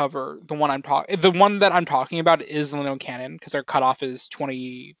do cover the one that I'm talking about is Lino Canon, because our cutoff is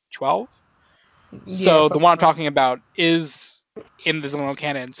 2012. So the one I'm talking about is in the Lino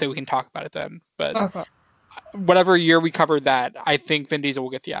Canon, so we can talk about it then. But okay. Whatever year we covered that, I think Vin Diesel will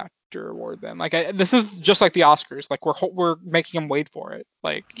get the actor award then. Like this is just like the Oscars. Like we're making him wait for it.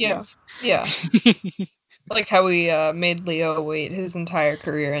 Like yeah. Like how we made Leo wait his entire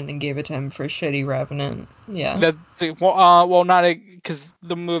career and then gave it to him for shitty Revenant. Yeah. That's well, not because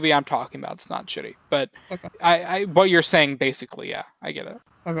the movie I'm talking about is not shitty, but okay. I what you're saying basically, yeah, I get it.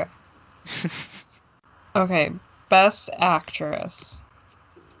 Okay. Okay, Best Actress.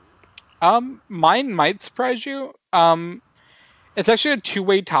 Mine might surprise you. It's actually a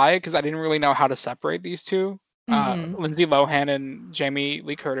two-way tie because I didn't really know how to separate these two. Lindsay Lohan and Jamie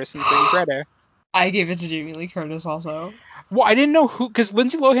Lee Curtis and Pretty Greta. I gave it to Jamie Lee Curtis also. Well, I didn't know who, because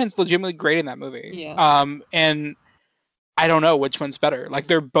Lindsay Lohan's legitimately great in that movie. Yeah. And I don't know which one's better. Like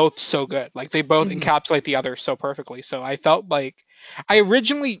they're both so good. Like they both encapsulate the other so perfectly. So I felt like I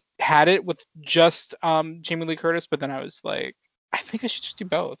originally had it with just Jamie Lee Curtis, but then I was like, I think I should just do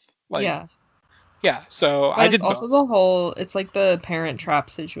both. Like, yeah. So but I did. It's also both. the whole. It's like the Parent Trap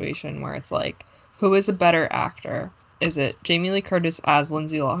situation where it's like, who is a better actor? Is it Jamie Lee Curtis as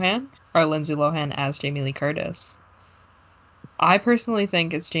Lindsay Lohan or Lindsay Lohan as Jamie Lee Curtis? I personally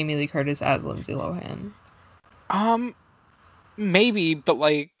think it's Jamie Lee Curtis as Lindsay Lohan. Maybe, but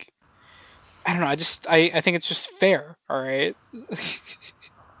like, I don't know. I think it's just fair. All right.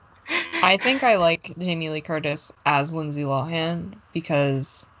 I think I like Jamie Lee Curtis as Lindsay Lohan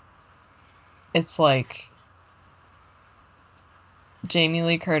because it's like Jamie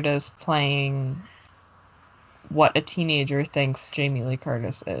Lee Curtis playing what a teenager thinks Jamie Lee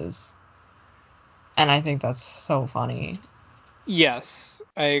Curtis is. And I think that's so funny. Yes,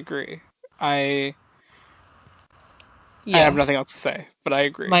 I agree. I have nothing else to say, but I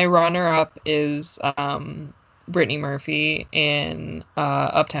agree. My runner-up is Brittany Murphy in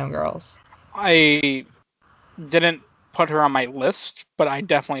Uptown Girls. I didn't put her on my list, but I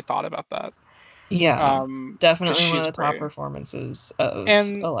definitely thought about that. Yeah, definitely one of the great. top performances of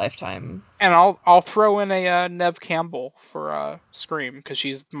a lifetime. And I'll throw in a Neve Campbell for Scream because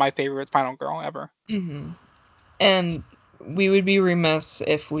she's my favorite final girl ever. Mm-hmm. And we would be remiss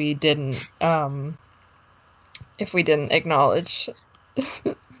if we didn't acknowledge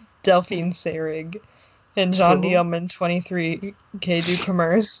Delphine Seyrig and Jean Dielman 23 Quai du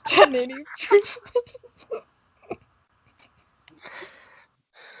Commerce 1080.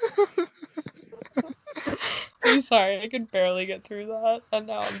 I'm sorry, I could barely get through that, and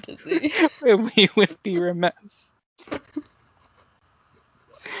now I'm dizzy. We would be remiss.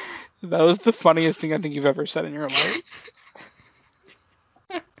 That was the funniest thing I think you've ever said in your life.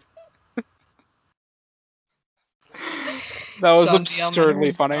 That was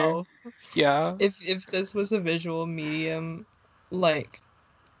absurdly funny. Yeah. If this was a visual medium, like,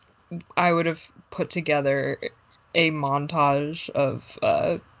 I would have put together a montage of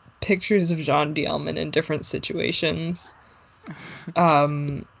pictures of Jean Dielman in different situations.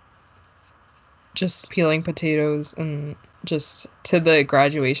 Just peeling potatoes and just to the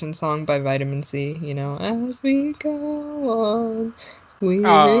graduation song by Vitamin C, you know, as we go on, we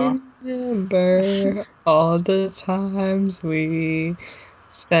remember all the times we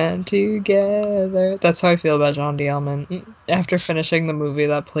spent together. That's how I feel about Jean Dielman. After finishing the movie,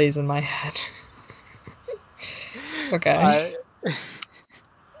 that plays in my head. Okay.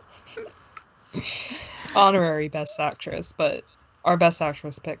 Honorary Best Actress, but our Best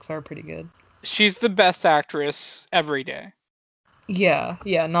Actress picks are pretty good. She's the best actress every day. Yeah,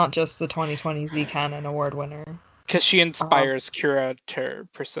 not just the 2020 ZCANON award winner. Because she inspires Kira to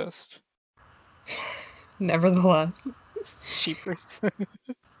persist. Nevertheless. She persists.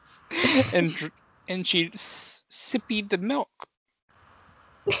 and she sippy the milk.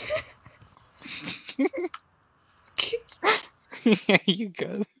 Yeah, you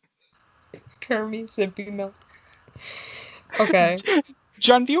good. Kermit sippy milk. Okay.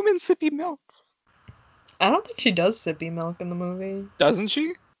 John, do you mean sippy milk? I don't think she does sippy milk in the movie. Doesn't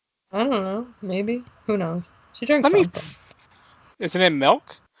she? I don't know. Maybe. Who knows? She drinks something. Isn't it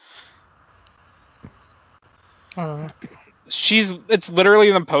milk? I don't know. It's literally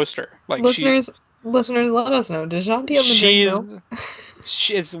in the poster. Like listeners, let us know. Does Jean Pierre drink milk?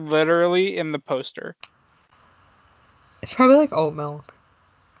 It's literally in the poster. It's probably like oat milk.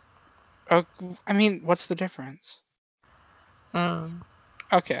 Oh, I mean, what's the difference? I don't know.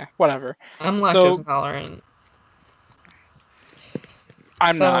 Okay, whatever. I'm lactose intolerant.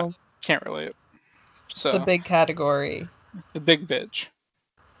 I'm not. Can't relate. So the big category. The big bitch.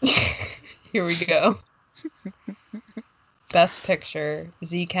 Here we go. Best Picture,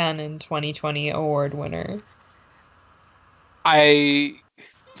 ZCANON 2020 award winner. I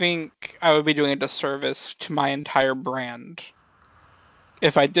think I would be doing a disservice to my entire brand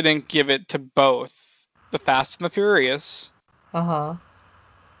if I didn't give it to both The Fast and the Furious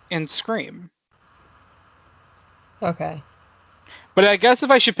and Scream. Okay. But I guess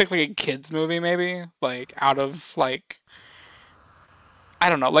if I should pick like a kids movie, maybe like out of like, I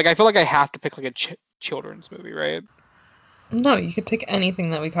don't know, like I feel like I have to pick like a children's movie, right? No, you could pick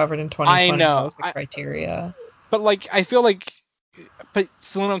anything that we covered in 2020. I know. As the criteria. But like I feel like, but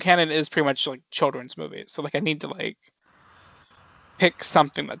ZCANON is pretty much like children's movies, so like I need to like pick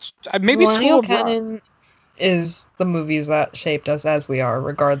something that's maybe School of Rock. Is the movies that shaped us as we are,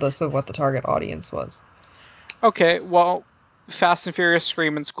 regardless of what the target audience was. Okay, well, Fast and Furious,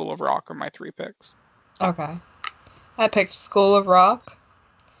 Scream, and School of Rock are my 3 picks. Okay. I picked School of Rock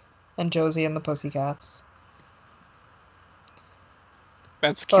and Josie and the Pussycats.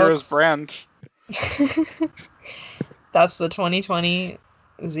 That's Kira's brand. That's the 2020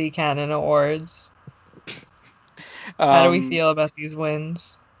 ZCANON Awards. How do we feel about these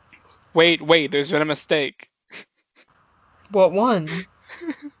wins? Wait, there's been a mistake. What one?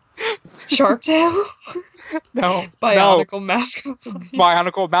 Shark Tale? No. Bionicle Mask of Light.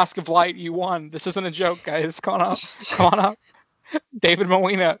 Bionicle Mask of Light, you won. This isn't a joke, guys. Come on up. David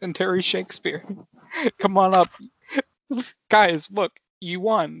Molina and Terry Shakespeare. Come on up. Guys, look, you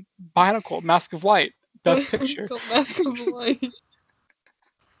won. Bionicle Mask of Light. Best Picture. Mask of Light.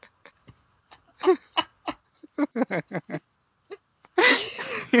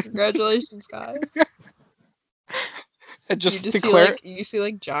 Congratulations, guys. And you see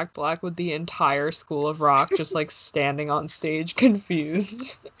like Jack Black with the entire School of Rock just like standing on stage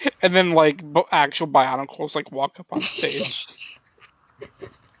confused. And then like actual Bionicles like walk up on stage.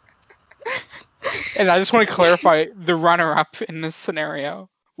 And I just want to clarify, the runner-up in this scenario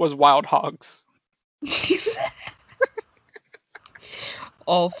was Wild Hogs.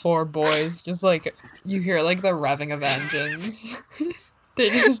 All 4 boys, just like, you hear like the revving of engines. They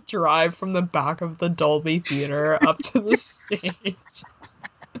just drive from the back of the Dolby Theater up to the stage.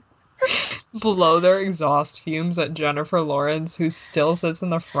 Blow their exhaust fumes at Jennifer Lawrence, who still sits in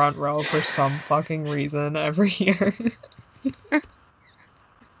the front row for some fucking reason every year.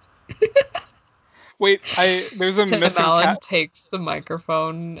 Wait, there's a Tim missing Allen takes the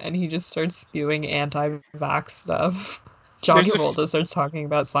microphone and he just starts spewing anti-vax stuff. John Travolta starts talking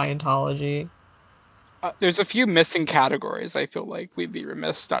about Scientology. There's a few missing categories I feel like we'd be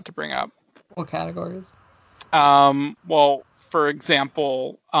remiss not to bring up. What categories? Well, for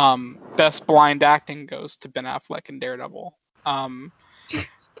example, best blind acting goes to Ben Affleck in Daredevil.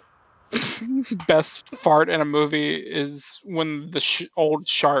 Best fart in a movie is when the old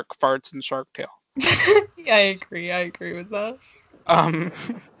shark farts in Shark Tale. Yeah, I agree with that.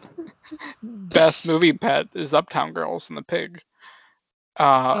 Best movie pet is Uptown Girls and the Pig.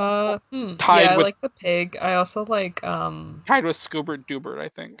 I like the Pig. I also like tied with Scoobert Doobert, I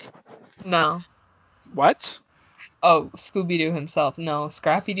think. No. What? Oh, Scooby-Doo himself. No,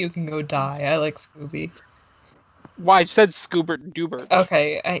 Scrappy-Doo can go die. I like Scooby. Well, I said Scoobert Doobert.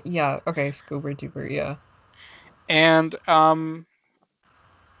 Okay, Scoobert Doobert, yeah. And I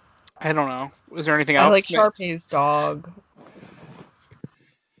don't know. Was there anything else? I like Sharpay's dog.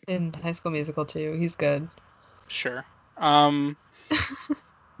 In High School Musical too. He's good. Sure.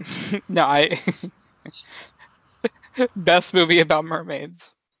 No, best movie about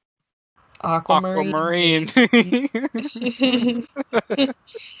mermaids. Aquamarine.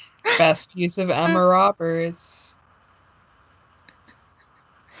 Best use of Emma Roberts.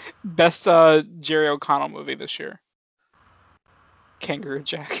 Best Jerry O'Connell movie this year. Kangaroo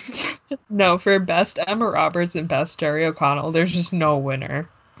Jack. No, for best Emma Roberts and best Jerry O'Connell, there's just no winner.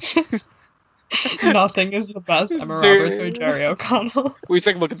 Nothing is the best Emma Roberts or Jerry O'Connell. We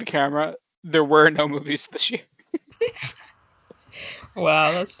just look at the camera. There were no movies this year.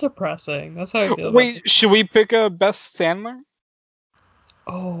 Wow, that's depressing. That's how I feel. Wait, should we pick a best Sandler?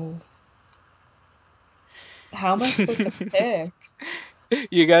 Oh. How am I supposed to pick?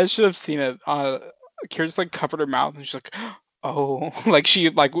 You guys should have seen it. Kira just covered her mouth and she's like, oh, she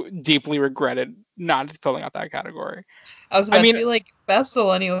deeply regretted not filling out that category. I was about to be best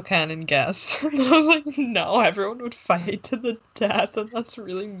millennial canon guest. And then I was like, no, everyone would fight to the death, and that's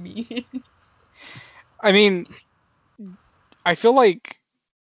really mean. I mean, I feel like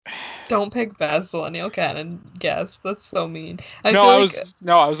don't pick best millennial canon guest. That's so mean. I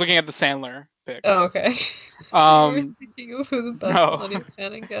was looking at the Sandler picks. Oh, okay. You were thinking of who the best millennial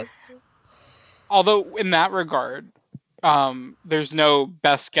canon guest is. Although in that regard, there's no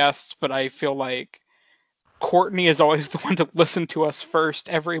best guest, but I feel like Courtney is always the one to listen to us first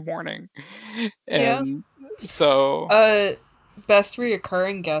every morning. And so best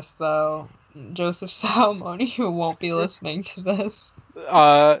reoccurring guest though, Joseph Salamoni, who won't be listening to this.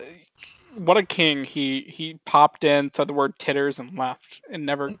 What a king. He popped in, said the word titters and left and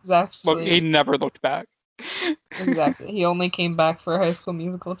never he never looked back. Exactly. He only came back for High School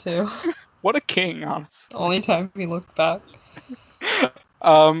Musical 2. What a king, honestly. The only time he looked back.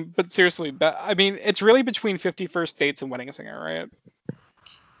 But seriously, I mean, it's really between 50 First Dates and Wedding Singer, right?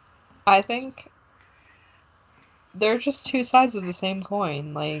 I think they're just two sides of the same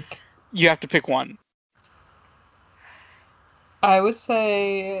coin. You have to pick one. I would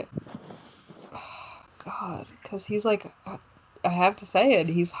say, God, because he's I have to say it,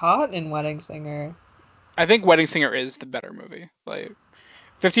 he's hot in Wedding Singer. I think Wedding Singer is the better movie.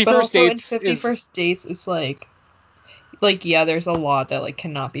 50 but First Dates. 50 First Dates, it's yeah, there's a lot that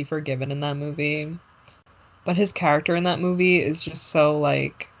cannot be forgiven in that movie, but his character in that movie is just so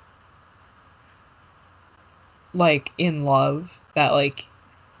in love that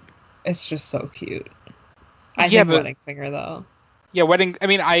it's just so cute. I think Wedding Singer though. Yeah, Wedding. I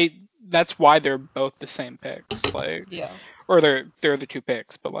mean, that's why they're both the same picks. Yeah. Or they're the two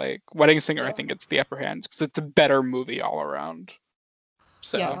picks, but Wedding Singer, I think it's the upper hand because it's a better movie all around.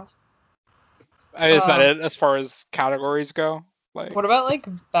 So. Yeah. Is that it as far as categories go? What about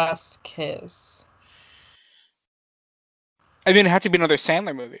best kiss? I mean, it had to be another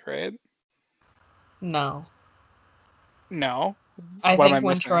Sandler movie, right? No. No. I think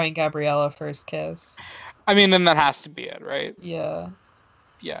when Troy and Gabriella first kiss. I mean, then that has to be it, right? Yeah.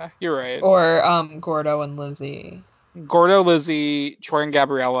 Yeah, you're right. Or Gordo and Lizzie. Gordo, Lizzie, Troy and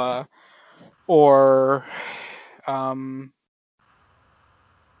Gabriella, or I'm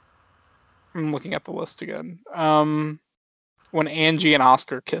looking at the list again. When Angie and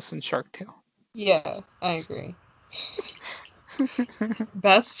Oscar kiss in Shark Tale. Yeah, I agree.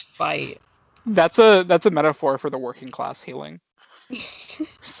 Best fight. That's a metaphor for the working class healing.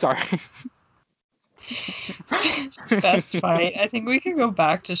 Sorry. Best fight. I think we can go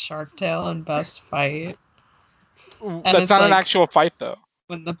back to Shark Tale and best fight. And that's not an actual fight though.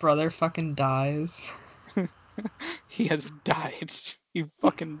 When the brother fucking dies. He has died. He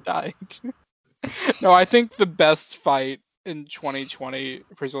fucking died. No, I think the best fight in 2020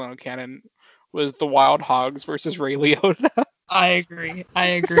 for ZCANON canon was the Wild Hogs versus Ray Liotta. I agree.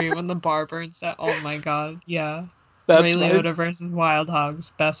 When the bar burns down. Oh my god. Yeah. That's Ray Liotta versus Wild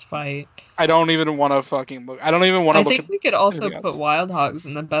Hogs. Best fight. I don't even want to fucking look. I don't even want to look. I think we could also put Wild Hogs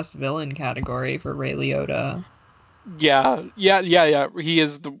in the best villain category for Ray Liotta. Yeah. He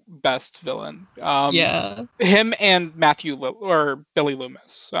is the best villain. Yeah. Him and or Billy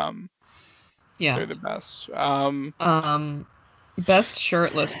Loomis. Yeah. They're the best. Best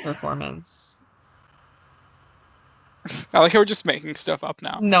shirtless performance. I like how we're just making stuff up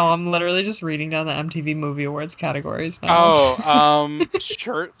now. No, I'm literally just reading down the MTV Movie Awards categories now. Oh,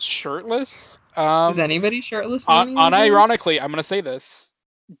 shirtless? Is anybody shirtless? Unironically, I'm gonna say this.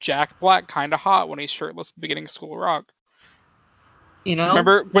 Jack Black kinda hot when he's shirtless at the beginning of School of Rock. You know?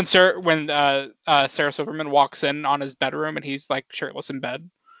 Remember when Sarah Silverman walks in on his bedroom and he's shirtless in bed?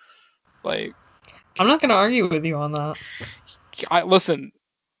 I'm not gonna argue with you on that. Listen,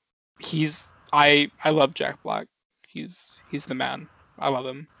 I love Jack Black. He's the man. I love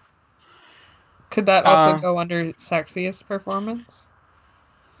him. Could that also go under sexiest performance?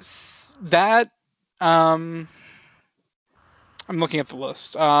 That I'm looking at the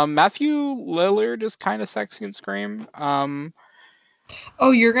list. Matthew Lillard is kind of sexy in Scream.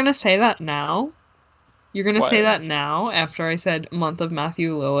 Oh, you're gonna say that now? You're gonna say What? that now after I said month of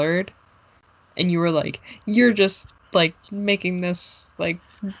Matthew Lillard? And you were like, you're just, like, making this, like,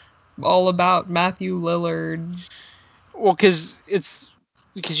 all about Matthew Lillard. Well, because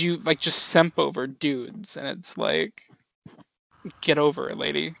you like just simp over dudes, and it's like, get over it,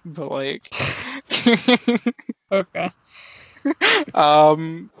 lady. But like, Okay.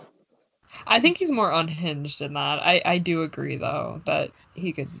 um, I think he's more unhinged in that. I do agree though that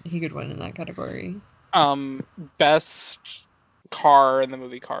he could win in that category. best car in the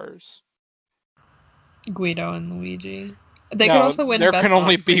movie Cars. Guido and Luigi. They No, could also win there best can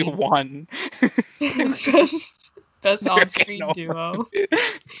only be on-screen. one. Best There on-screen can duo.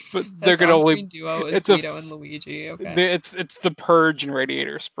 But there Best can on-screen only duo is it's a Guido and Luigi. Okay. it's The Purge and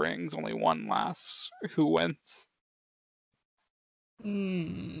Radiator Springs. Only one lasts. Who wins?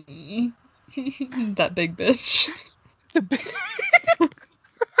 That big bitch.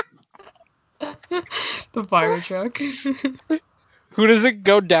 The fire truck. Who does it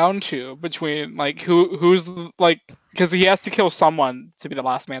go down to between like who's like, because he has to kill someone to be the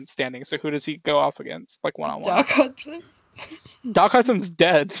last man standing. So who does he go off against, like one-on-one? Doc Hudson. Doc Hudson's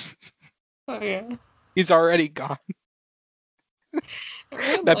dead. Oh yeah. He's already gone.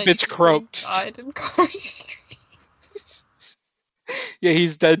 That bitch croaked. Died in Cars. Yeah,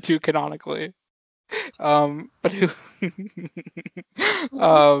 he's dead too canonically. But who?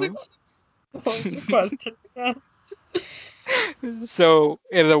 What was the question again? So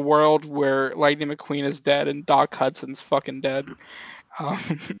in a world where Lightning McQueen is dead and Doc Hudson's fucking dead,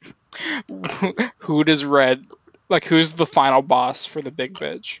 who does Red, like, who's the final boss for the big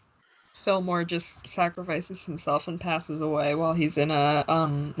bitch? Fillmore just sacrifices himself and passes away while he's in a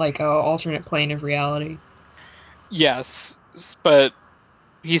alternate plane of reality. Yes, but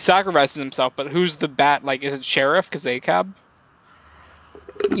he sacrifices himself. But who's the bat? Like, is it Sheriff Kazakab?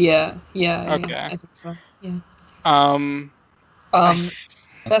 Yeah. Okay. I think so. Yeah.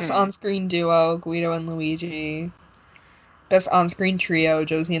 Best on-screen duo, Guido and Luigi. Best on-screen trio,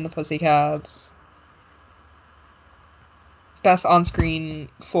 Josie and the Pussycats. Best on-screen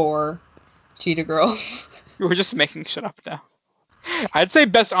 4, Cheetah Girls. We're just making shit up now. I'd say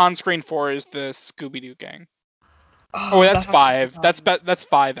best on-screen 4 is the Scooby-Doo gang. Oh, that's 5. That's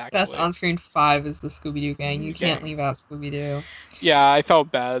 5 actually. Best on-screen 5 is the Scooby-Doo gang. You can't leave out Scooby-Doo. Yeah, I felt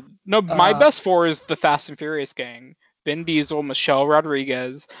bad. No, my best 4 is the Fast and Furious gang. Vin Diesel, Michelle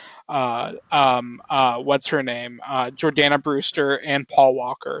Rodriguez, what's her name? Jordana Brewster and Paul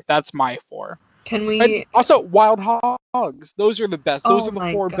Walker. That's my 4. Can we and also Wild Hogs? Those are the best. Those are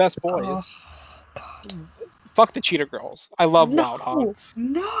the 4 best boys. Oh, God. Fuck the Cheetah Girls. I love Wild Hogs.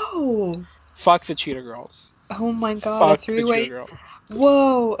 No. Fuck the Cheetah Girls. Oh my God! Fuck a three-way. the Cheetah Girls.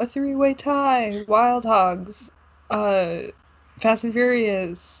 Whoa! A three-way tie. Wild Hogs, Fast and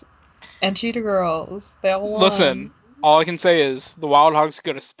Furious, and Cheetah Girls. They all won. Listen, all I can say is the Wild Hogs could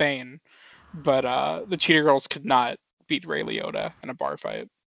go to Spain, but the Cheetah Girls could not beat Ray Liotta in a bar fight.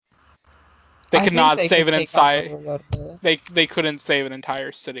 They could not save an entire. They couldn't save an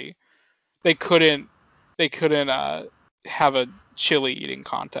entire city. They couldn't have a chili eating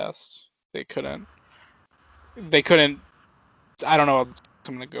contest. They couldn't. I don't know what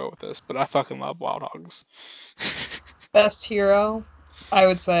I'm gonna go with this, but I fucking love Wild Hogs. Best hero, I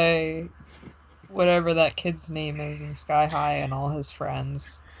would say, whatever that kid's name is in Sky High and all his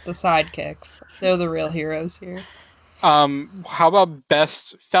friends. The sidekicks. They're the real heroes here. How about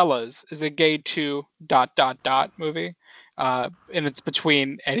best fellas? Is a gay 2... movie, and it's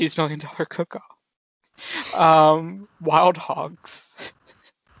between Eddie's $1 Million Cook-Off, Wild Hogs,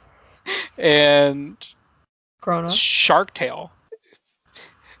 and Grown Up. Shark Tale.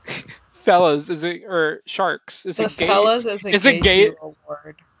 Fellas, is it, or Sharks? Is the it gay? Fellas is a gay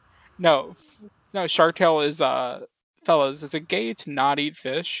award. No, Shark Tale is fellas. Is it gay to not eat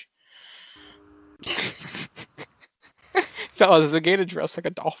fish? Fellas, is it gay to dress like a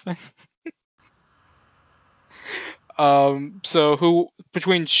dolphin? So who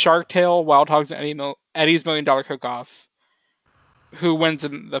between Shark Tale, Wild Hogs, and Eddie's $1 Million Cook-Off? Who wins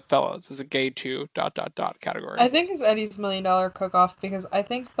in the fellas? Is it gay 2... category? I think it's Eddie's $1 Million Cook-Off because I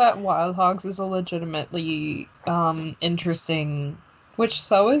think that Wild Hogs is a legitimately interesting, which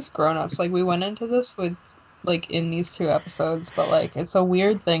so is Grown Ups. Like, we went into this with, like, in these 2 episodes, but, like, it's a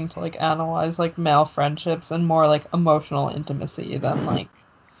weird thing to, like, analyze, like, male friendships and more, like, emotional intimacy than, like,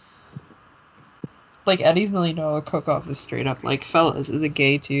 Eddie's $1 Million Cook-Off is straight up, like, fellas is a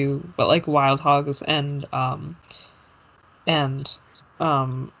gay 2, but, like, Wild Hogs and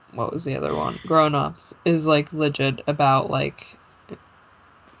what was the other one? Grown Ups is like legit about like,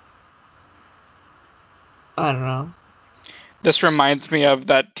 I don't know. This reminds me of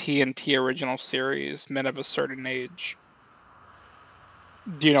that TNT original series, Men of a Certain Age.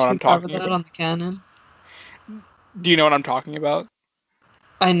 Do you know what I'm talking about? On the canon? Do you know what I'm talking about?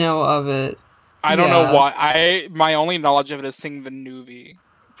 I know of it. I don't know why. My only knowledge of it is seeing the Nuvi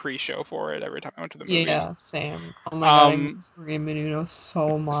pre-show for it every time I went to the movies. Yeah, same. Oh my god, I miss Maria Menounos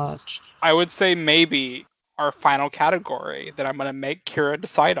so much. I would say maybe our final category that I'm going to make Kira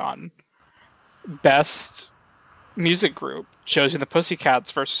decide on. Best music group, Josie and the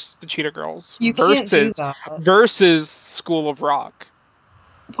Pussycats versus the Cheetah Girls. You can't do that. Versus School of Rock.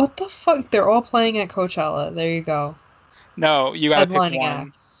 What the fuck? They're all playing at Coachella. There you go. No, you gotta pick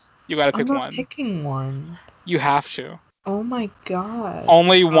one. You gotta pick one. I'm not picking one. You have to. Oh my god.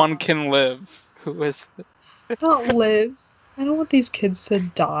 Only one can live. Who is it? Not live. I don't want these kids to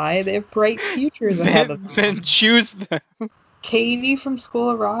die. They have bright futures ahead of them. Then choose them. Katie from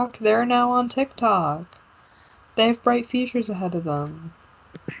School of Rock, they're now on TikTok. They have bright futures ahead of them.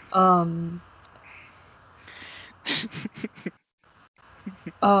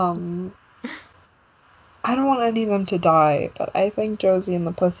 I don't want any of them to die, but I think Josie and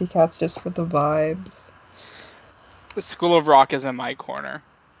the Pussycats just for the vibes. The School of Rock is in my corner.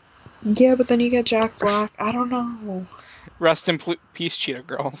 Yeah, but then you get Jack Black. I don't know. Rest in peace, Cheetah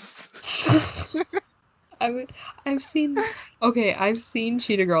Girls. I've seen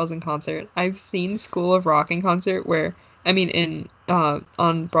Cheetah Girls in concert. I've seen School of Rock in concert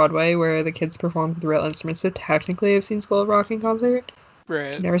on Broadway where the kids performed with real instruments. So technically I've seen School of Rock in concert.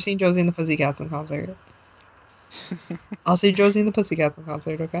 Right. I've never seen Josie and the Pussycats in concert. I'll see Josie and the Pussycats in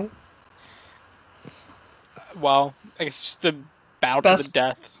concert, okay? Well, I guess it's just a battle to the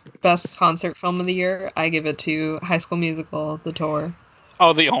death. Best concert film of the year, I give it to High School Musical, The Tour.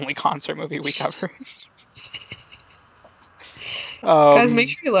 Oh, the only concert movie we cover. Guys, make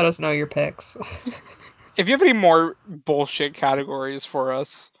sure you let us know your picks. If you have any more bullshit categories for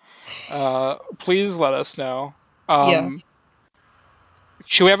us, please let us know.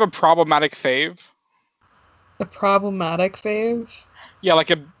 Should we have a problematic fave? A problematic fave? Yeah,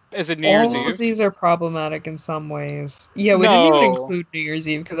 like as a New Year's Eve. All of these are problematic in some ways. Yeah, we didn't even include New Year's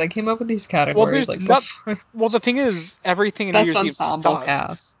Eve because I came up with these categories Well, the thing is, everything in New Year's Eve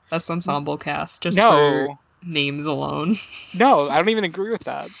sucks. Best ensemble cast. Just for names alone. No, I don't even agree with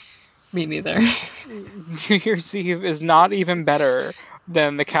that. Me neither. New Year's Eve is not even better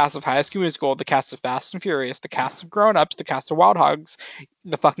than the cast of High School Musical, the cast of Fast and Furious, the cast of Grown Ups, the cast of Wild Hogs,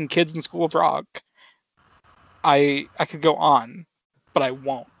 the fucking kids in School of Rock. I could go on, but I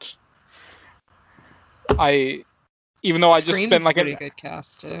won't. Even though I just spent like a pretty good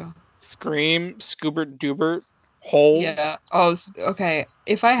cast too. Scream, Scoobert Doobert, Holes. Yeah. Oh, okay.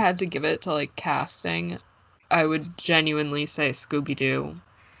 If I had to give it to like casting, I would genuinely say Scooby-Doo.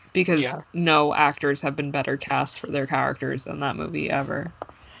 Because no actors have been better cast for their characters than that movie ever.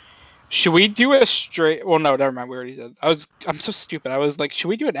 Should we do a straight... Well, no, never mind. We already did. I'm so stupid. I was like, should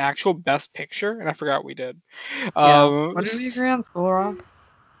we do an actual Best Picture? And I forgot we did. What did we agree on? School Rock?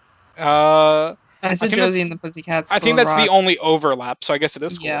 I said Josie and the Pussycats. I think that's the only overlap, so I guess it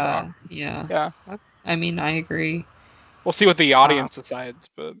is School Rock. Yeah. I mean, I agree. We'll see what the audience decides,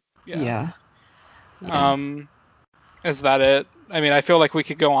 but yeah. Is that it? I mean, I feel like we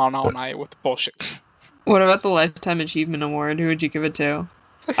could go on all night with bullshit. What about the Lifetime Achievement Award? Who would you give it to?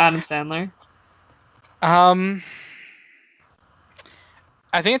 Adam Sandler? I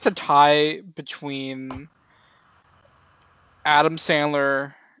think it's a tie between Adam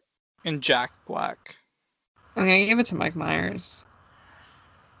Sandler and Jack Black. I'm gonna give it to Mike Myers.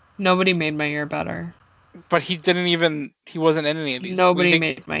 Nobody made my year better. But he wasn't in any of these. Nobody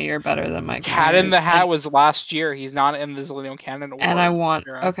made my year better than Mike Myers. Cat in the Hat was last year. He's not in the ZCANON Canon Award. And I want,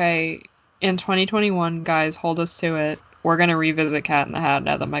 in 2021, guys, hold us to it. We're going to revisit Cat in the Hat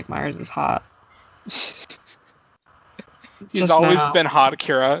now that Mike Myers is hot. He's always been hot,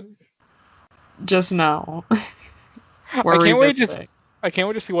 Kira. Just now. I can't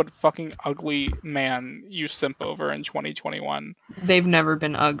wait to see what fucking ugly man you simp over in 2021. They've never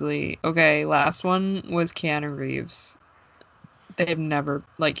been ugly. Okay, last one was Keanu Reeves. They've never...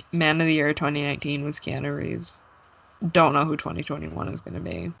 Man of the Year 2019 was Keanu Reeves. Don't know who 2021 is going to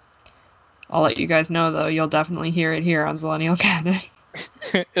be. I'll let you guys know, though. You'll definitely hear it here on Zillennial Canon.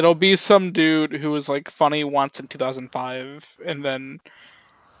 It'll be some dude who was, funny once in 2005, and then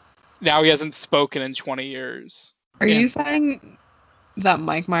now he hasn't spoken in 20 years. Are you saying that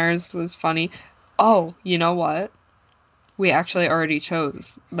Mike Myers was funny? Oh, you know what? We actually already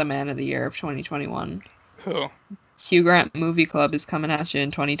chose the Man of the Year of 2021. Who? Hugh Grant Movie Club is coming at you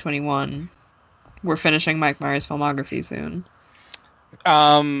in 2021. We're finishing Mike Myers' filmography soon.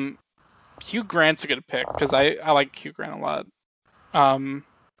 Hugh Grant's a good pick because I like Hugh Grant a lot.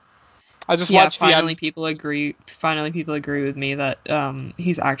 I just Yeah, watched finally people agree with me that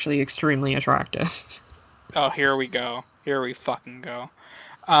he's actually extremely attractive. Oh, here we go. Here we fucking go.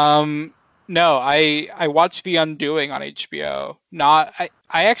 No, I watched The Undoing on HBO. I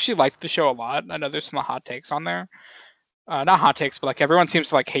actually liked the show a lot. I know there's some hot takes on there. Not hot takes, but like everyone seems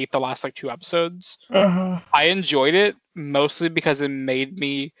to like hate the last like 2 episodes. I enjoyed it mostly because it made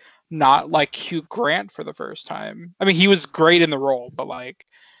me not like Hugh Grant for the first time. I mean, he was great in the role, but like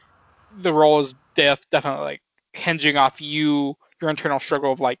the role is definitely like hinging off your internal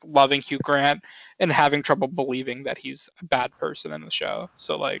struggle of like loving Hugh Grant and having trouble believing that he's a bad person in the show.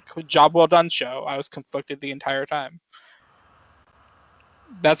 So like, job well done, show. I was conflicted the entire time.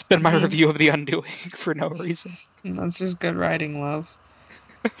 That's been my review of The Undoing for no reason. That's just good writing, love.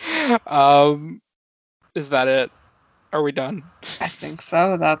 Is that it? Are we done? I think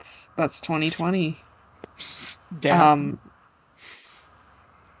so. That's 2020. Damn.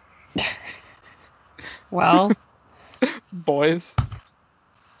 Well, boys,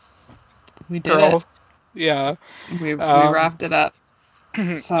 we did girls, it. Yeah, we wrapped it up.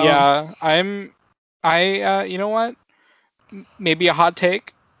 So. Yeah, you know what? Maybe a hot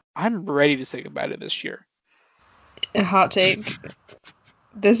take. I'm ready to say goodbye to this year. A hot take.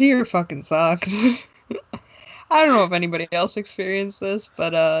 This year fucking sucks. I don't know if anybody else experienced this,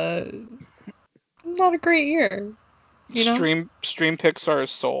 but not a great year. You know? Stream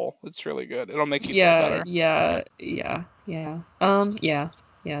Pixar's soul. It's really good. It'll make you feel better. Yeah,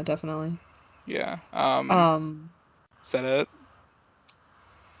 definitely. Yeah. Is that it?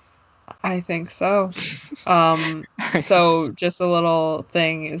 I think so. So just a little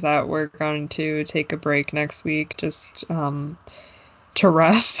thing is that we're going to take a break next week just to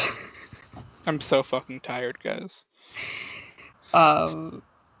rest. I'm so fucking tired, guys.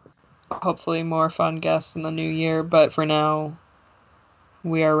 Hopefully more fun guests in the new year, but for now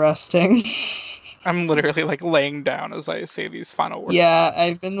we are resting. I'm literally like laying down as I say these final words. Yeah,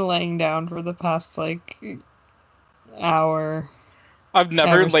 I've been laying down for the past like hour. I've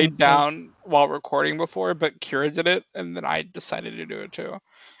never laid down while recording before, but Kira did it, and then I decided to do it too.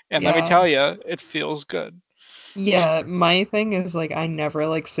 And let me tell you, it feels good. Yeah, my thing is like I never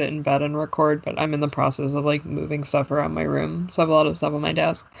like sit in bed and record, but I'm in the process of like moving stuff around my room, so I have a lot of stuff on my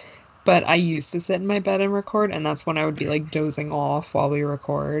desk. But I used to sit in my bed and record, and that's when I would be like dozing off while we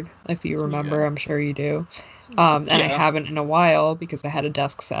record. If you remember, I'm sure you do. And I haven't in a while because I had a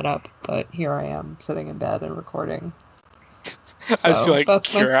desk set up, but here I am sitting in bed and recording. So, I just feel like that's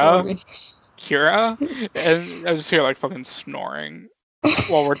Kira, and I just hear like fucking snoring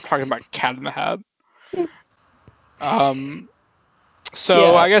while we're talking about Cat in the Hat.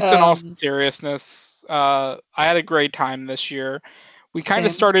 So I guess in all seriousness, I had a great time this year. We kind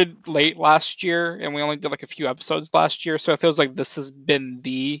of started late last year, and we only did like a few episodes last year, so it feels like this has been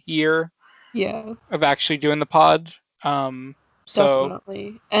the year of actually doing the pod.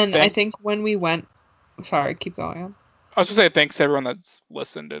 Definitely. And I think when we went... Sorry, keep going on. I was going to say thanks to everyone that's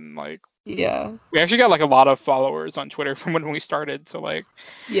listened, and like... Yeah. We actually got like a lot of followers on Twitter from when we started, so like...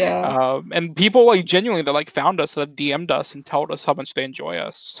 Yeah. And people like genuinely that like found us, that DM'd us and told us how much they enjoy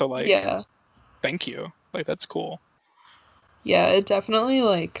us, so like... Thank you. Like, that's cool. Yeah, it definitely,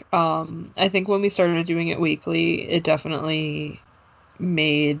 like, I think when we started doing it weekly, it definitely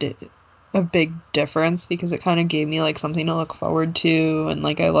made a big difference because it kind of gave me, like, something to look forward to, and,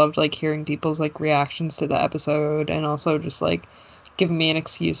 like, I loved, like, hearing people's, like, reactions to the episode, and also just, like, giving me an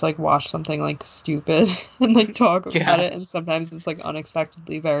excuse, like, watch something, like, stupid and, like, talk about it, and sometimes it's, like,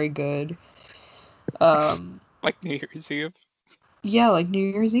 unexpectedly very good. Like New Year's Eve? Yeah, like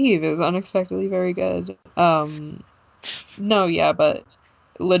New Year's Eve. It was unexpectedly very good. No, yeah, but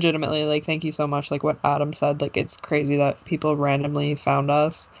legitimately, like, thank you so much. Like what Adam said, like, it's crazy that people randomly found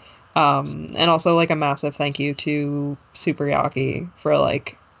us. And also, like, a massive thank you to Super Yaki for,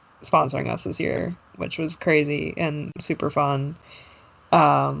 like, sponsoring us this year, which was crazy and super fun.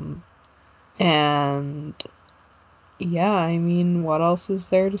 And yeah, I mean, what else is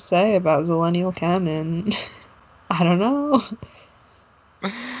there to say about Zillennial Canon? I don't know.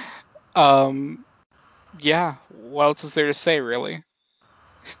 Yeah, what else is there to say, really?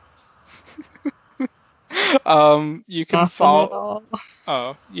 You can you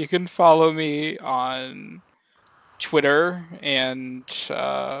can follow me on Twitter and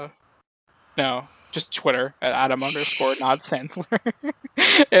no, just Twitter at Adam_not_Sandler.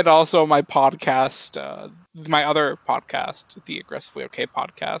 And also my podcast, my other podcast, the Aggressively Okay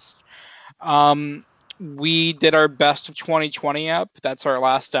podcast. we did our best of 2020 up. That's our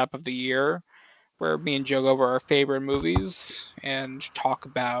last step of the year, where me and Joe go over our favorite movies and talk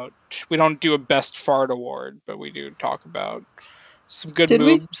about. We don't do a best fart award, but we do talk about some good Did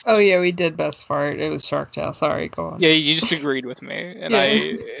we? moves. Oh yeah, we did best fart. It was Shark Tale. Sorry, go on. Yeah, you just agreed with me, and Yeah.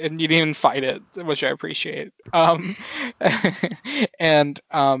 and you didn't even fight it, which I appreciate. And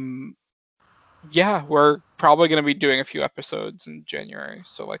yeah, we're probably gonna be doing a few episodes in January,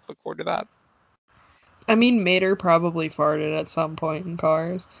 so like look forward to that. I mean, Mater probably farted at some point in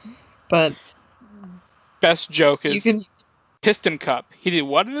Cars, but Best joke you is can piston cup. He did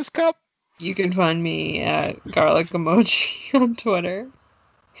what in his cup? you can find me at Garlic Emoji on Twitter.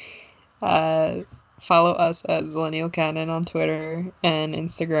 Follow us at ZCANON on Twitter and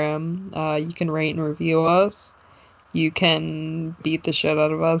Instagram. You can rate and review us. You can beat the shit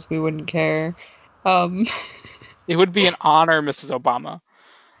out of us. We wouldn't care. It would be an honor, Mrs. Obama.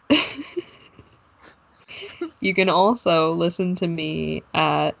 You can also listen to me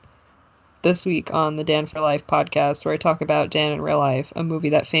at this week on the Dan for Life podcast, where I talk about Dan in Real Life, a movie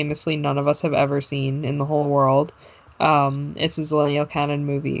that famously none of us have ever seen in the whole world. It's a Zillennial Canon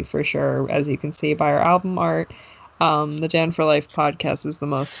movie for sure, as you can see by our album art. The Dan for Life podcast is the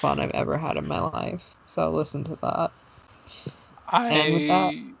most fun I've ever had in my life. So listen to that. And with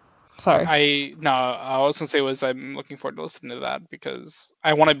that, sorry. I was gonna say I'm looking forward to listening to that because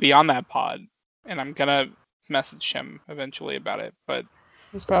I want to be on that pod, and I'm gonna message him eventually about it. But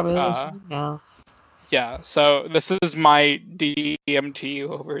He's probably listening now. Yeah, so this is my DMT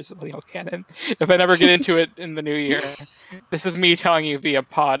over Zillennial Canon. If I never get into it in the new year, this is me telling you via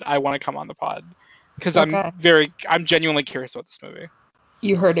pod I want to come on the pod because Okay. I'm genuinely curious about this movie.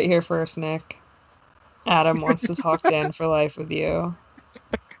 You heard it here first, Nick. Adam wants to talk Dan for Life with you.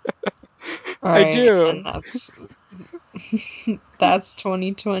 All right, I do. And that's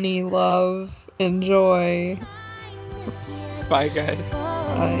 2020 love. Enjoy. Bye, guys.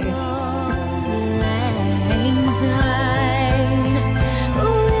 Bye.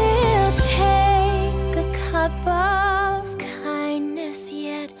 We'll take a cup of kindness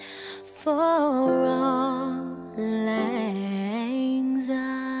yet for all.